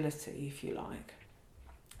true ability, if you like.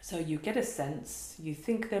 So you get a sense, you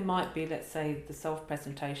think there might be, let's say, the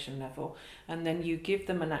self-presentation level, and then you give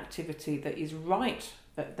them an activity that is right,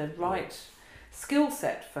 the right skill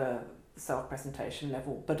set for the self-presentation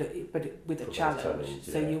level, but with a challenge.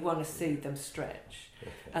 So you want to see them stretch.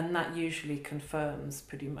 Okay. And that usually confirms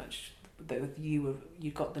pretty much that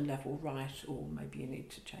you got the level right, or maybe you need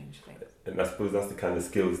to change things. And I suppose that's the kind of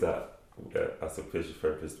skills that as occupational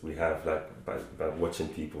therapists we have, like by watching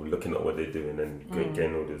people, looking at what they're doing, and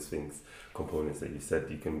getting all those things, components that you said,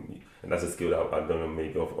 you can, and that's a skill that I don't know,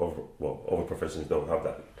 maybe other professions don't have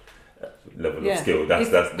that level of skill.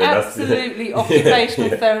 That's absolutely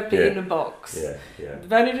occupational therapy in a box. Yeah. The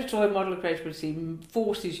Verney de Troy model of creativity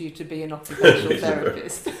forces you to be an occupational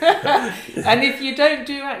therapist. And if you don't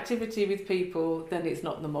do activity with people, then it's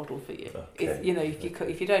not the model for you. Okay.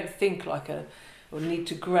 If you don't think like or need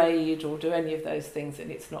to grade or do any of those things,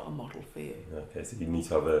 then it's not a model for you. Okay, so you need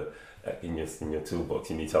to have in your toolbox,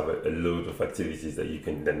 you need to have a load of activities that you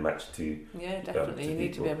can then match to. Yeah, definitely. You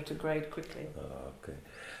need to be able to grade quickly. Okay.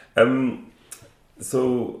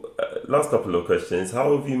 So last couple of questions.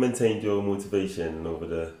 How have you maintained your motivation over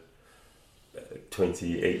the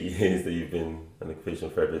 28 years that you've been an occupational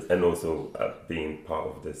therapist, and also being part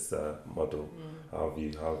of this model? How have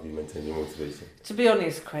you maintained your motivation? To be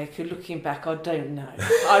honest, Craig, looking back, I don't know.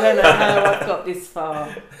 I don't know how I've got this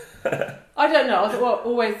far. I don't know. I was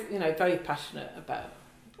always, very passionate about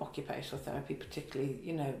occupational therapy, particularly,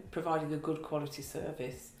 providing a good quality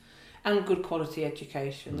service and good quality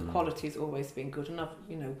education. The quality has always been good, and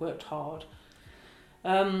I've, worked hard.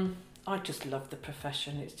 I just love the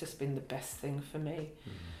profession. It's just been the best thing for me.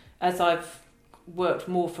 As I've worked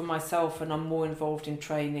more for myself and I'm more involved in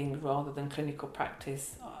training rather than clinical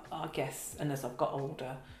practice, I guess, and as I've got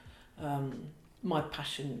older, my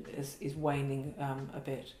passion is waning a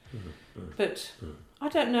bit. But I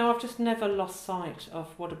don't know, I've just never lost sight of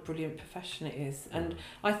what a brilliant profession it is. And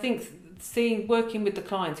I think working with the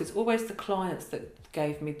clients, it's always the clients that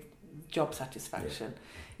gave me job satisfaction.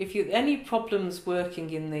 If you any problems working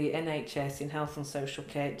in the NHS in health and social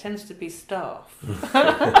care, it tends to be staff.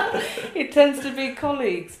 It tends to be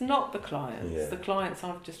colleagues, not the clients. Yeah. The clients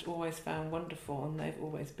I've just always found wonderful, and they've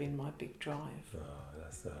always been my big drive.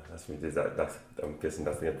 That's really I'm guessing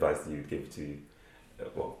that's the advice that you give to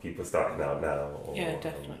people starting out now, or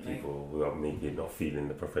definitely. People who are maybe not feeling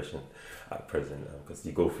the profession at present, because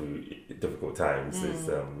you go through difficult times,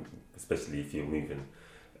 especially if you're moving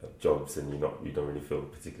jobs and you don't really feel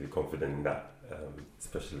particularly confident in that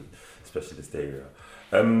specialist area.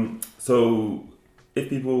 So if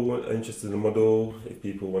people are interested in the model, if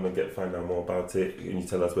people want to find out more about it, can you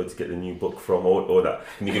tell us where to get the new book from, or that?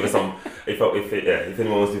 Can you give us some? If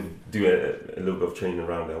anyone wants to do a little bit of training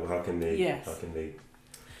around it, how can they? Yes. How can they?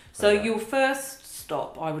 So your first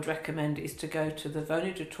stop, I would recommend, is to go to the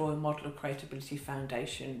Verney de Troy Model of Creatability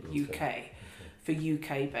Foundation UK for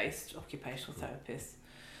UK-based occupational therapists,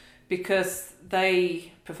 because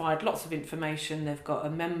they provide lots of information. They've got a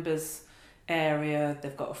members area,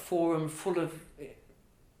 they've got a forum full of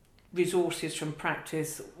resources from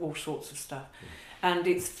practice, all sorts of stuff. And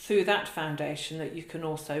it's through that foundation that you can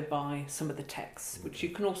also buy some of the texts, which you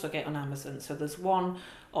can also get on Amazon. So there's one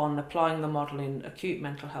on applying the model in acute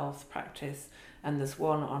mental health practice, and there's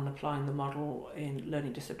one on applying the model in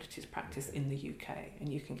learning disabilities practice in the UK, and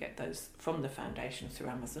you can get those from the foundation through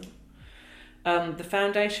Amazon. The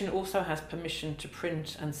foundation also has permission to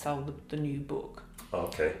print and sell the new book,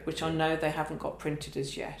 which I know they haven't got printed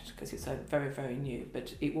as yet because it's very, very new,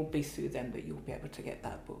 but it will be through them that you'll be able to get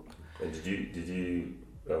that book. And did you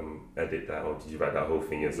edit that, or did you write that whole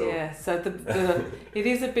thing yourself? Yeah, so it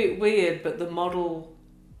is a bit weird, but the model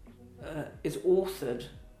is authored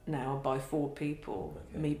now by 4 people,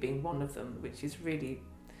 me being one of them, which is really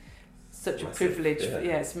such massive, a privilege.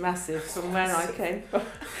 Yeah, it's massive from where I came from.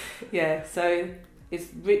 Yeah, so it's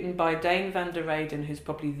written by Dane van der Reyden, who's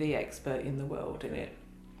probably the expert in the world in it,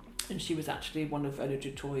 and she was actually one of Vola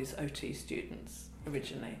du Toit's OT students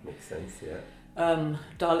originally. Makes sense, yeah.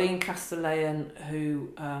 Darlene Castellayan, who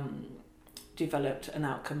developed an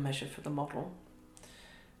outcome measure for the model,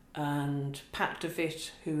 and Pat DeVitt,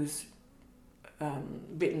 who's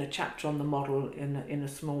written a chapter on the model in a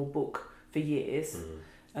small book for years,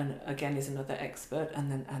 and again is another expert,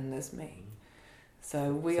 and there's me.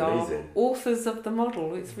 So we are authors of the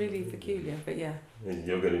model. It's really peculiar, but yeah. And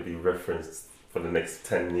you're going to be referenced for the next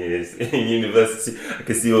 10 years in university. I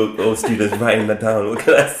can see all students writing that down. What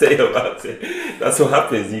can I say about it? That's what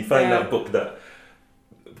happens. You find that book that,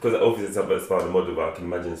 because obviously it's about the model, but I can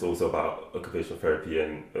imagine it's also about occupational therapy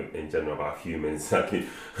and in general about humans, like you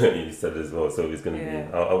said as well. So it's going to be,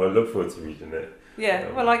 I will look forward to reading it.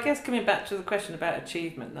 Yeah, well, I guess coming back to the question about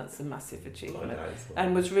achievement, that's a massive achievement,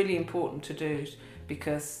 and was really important to do,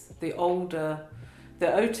 because the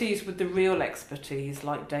OTs with the real expertise,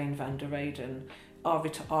 like Dane van der Reyden, are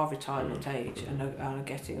retirement age and are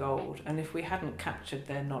getting old, and if we hadn't captured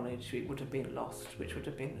their knowledge, it would have been lost, which would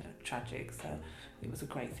have been tragic. So it was a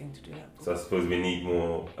great thing to do that. So I suppose we need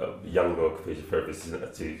more younger occupational therapists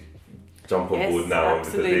to jump on board now,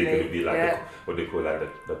 absolutely. Because they're going to be like what they call like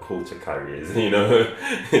the culture carriers, you know.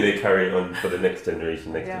 They carry it on for the next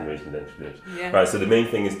generation. Yeah. Right, so the main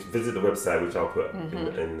thing is to visit the website, which I'll put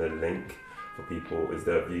in the link for people.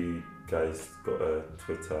 Have you guys got a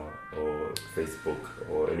Twitter or Facebook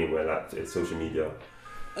or anywhere like social media?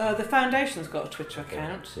 The foundation's got a Twitter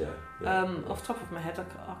account. Yeah. Off the top of my head,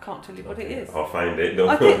 I can't tell you what it is. I'll find it.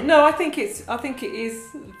 I think it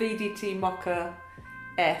is VDT Mocha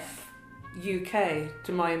F UK,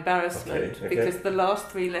 to my embarrassment, because the last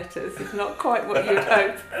 3 letters is not quite what you'd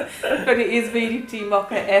hope, but it is VDT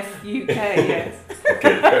Mocha F UK. Yes.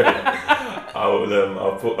 Okay. I'll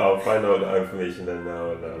find out that information, and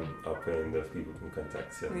I'll put in that people can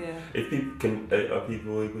contact you. Yeah. If people are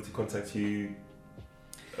people able to contact you?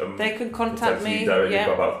 They can contact me directly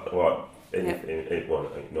about what? Anything, well,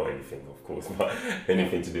 not anything, of course, but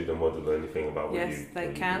anything to do with the model or anything about what you do. Yes,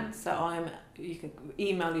 they can. So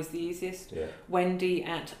email is the easiest. Yeah.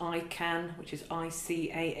 Wendy@ican, which is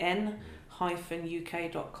ICAN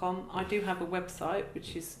 -UK.com. I do have a website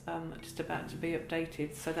which is just about to be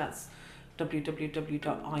updated, so that's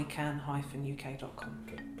www.ican-uk.com.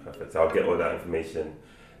 Okay, perfect. I'll get all that information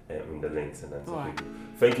in the links and then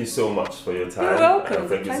Thank you so much for your time. You're welcome.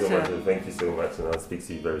 Thank you so much, and I'll speak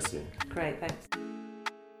to you very soon. Great, thanks.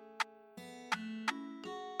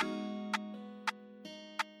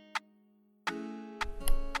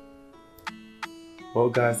 Well,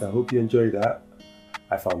 guys, I hope you enjoyed that.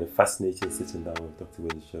 I found it fascinating sitting down with Dr.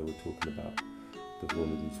 Wendy Sherwood. We're talking about the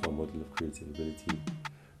Vola du Toit model of creative ability.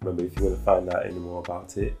 Remember, if you want to find out any more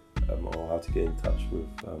about it or how to get in touch with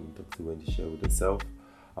Dr. Wendy Sherwood herself,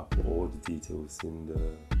 I'll put all the details in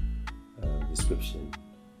the description.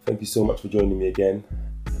 Thank you so much for joining me again,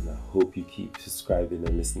 and I hope you keep subscribing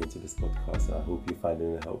and listening to this podcast, and I hope you're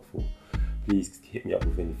finding it helpful. Please hit me up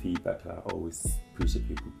with any feedback. I always appreciate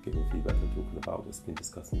people giving feedback and talking about what's been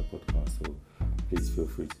discussed in the podcast, so please feel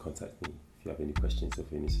free to contact me if you have any questions or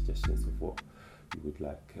any suggestions of what you would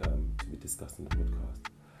like to be discussed in the podcast.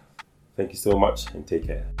 Thank you so much, and take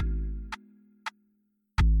care.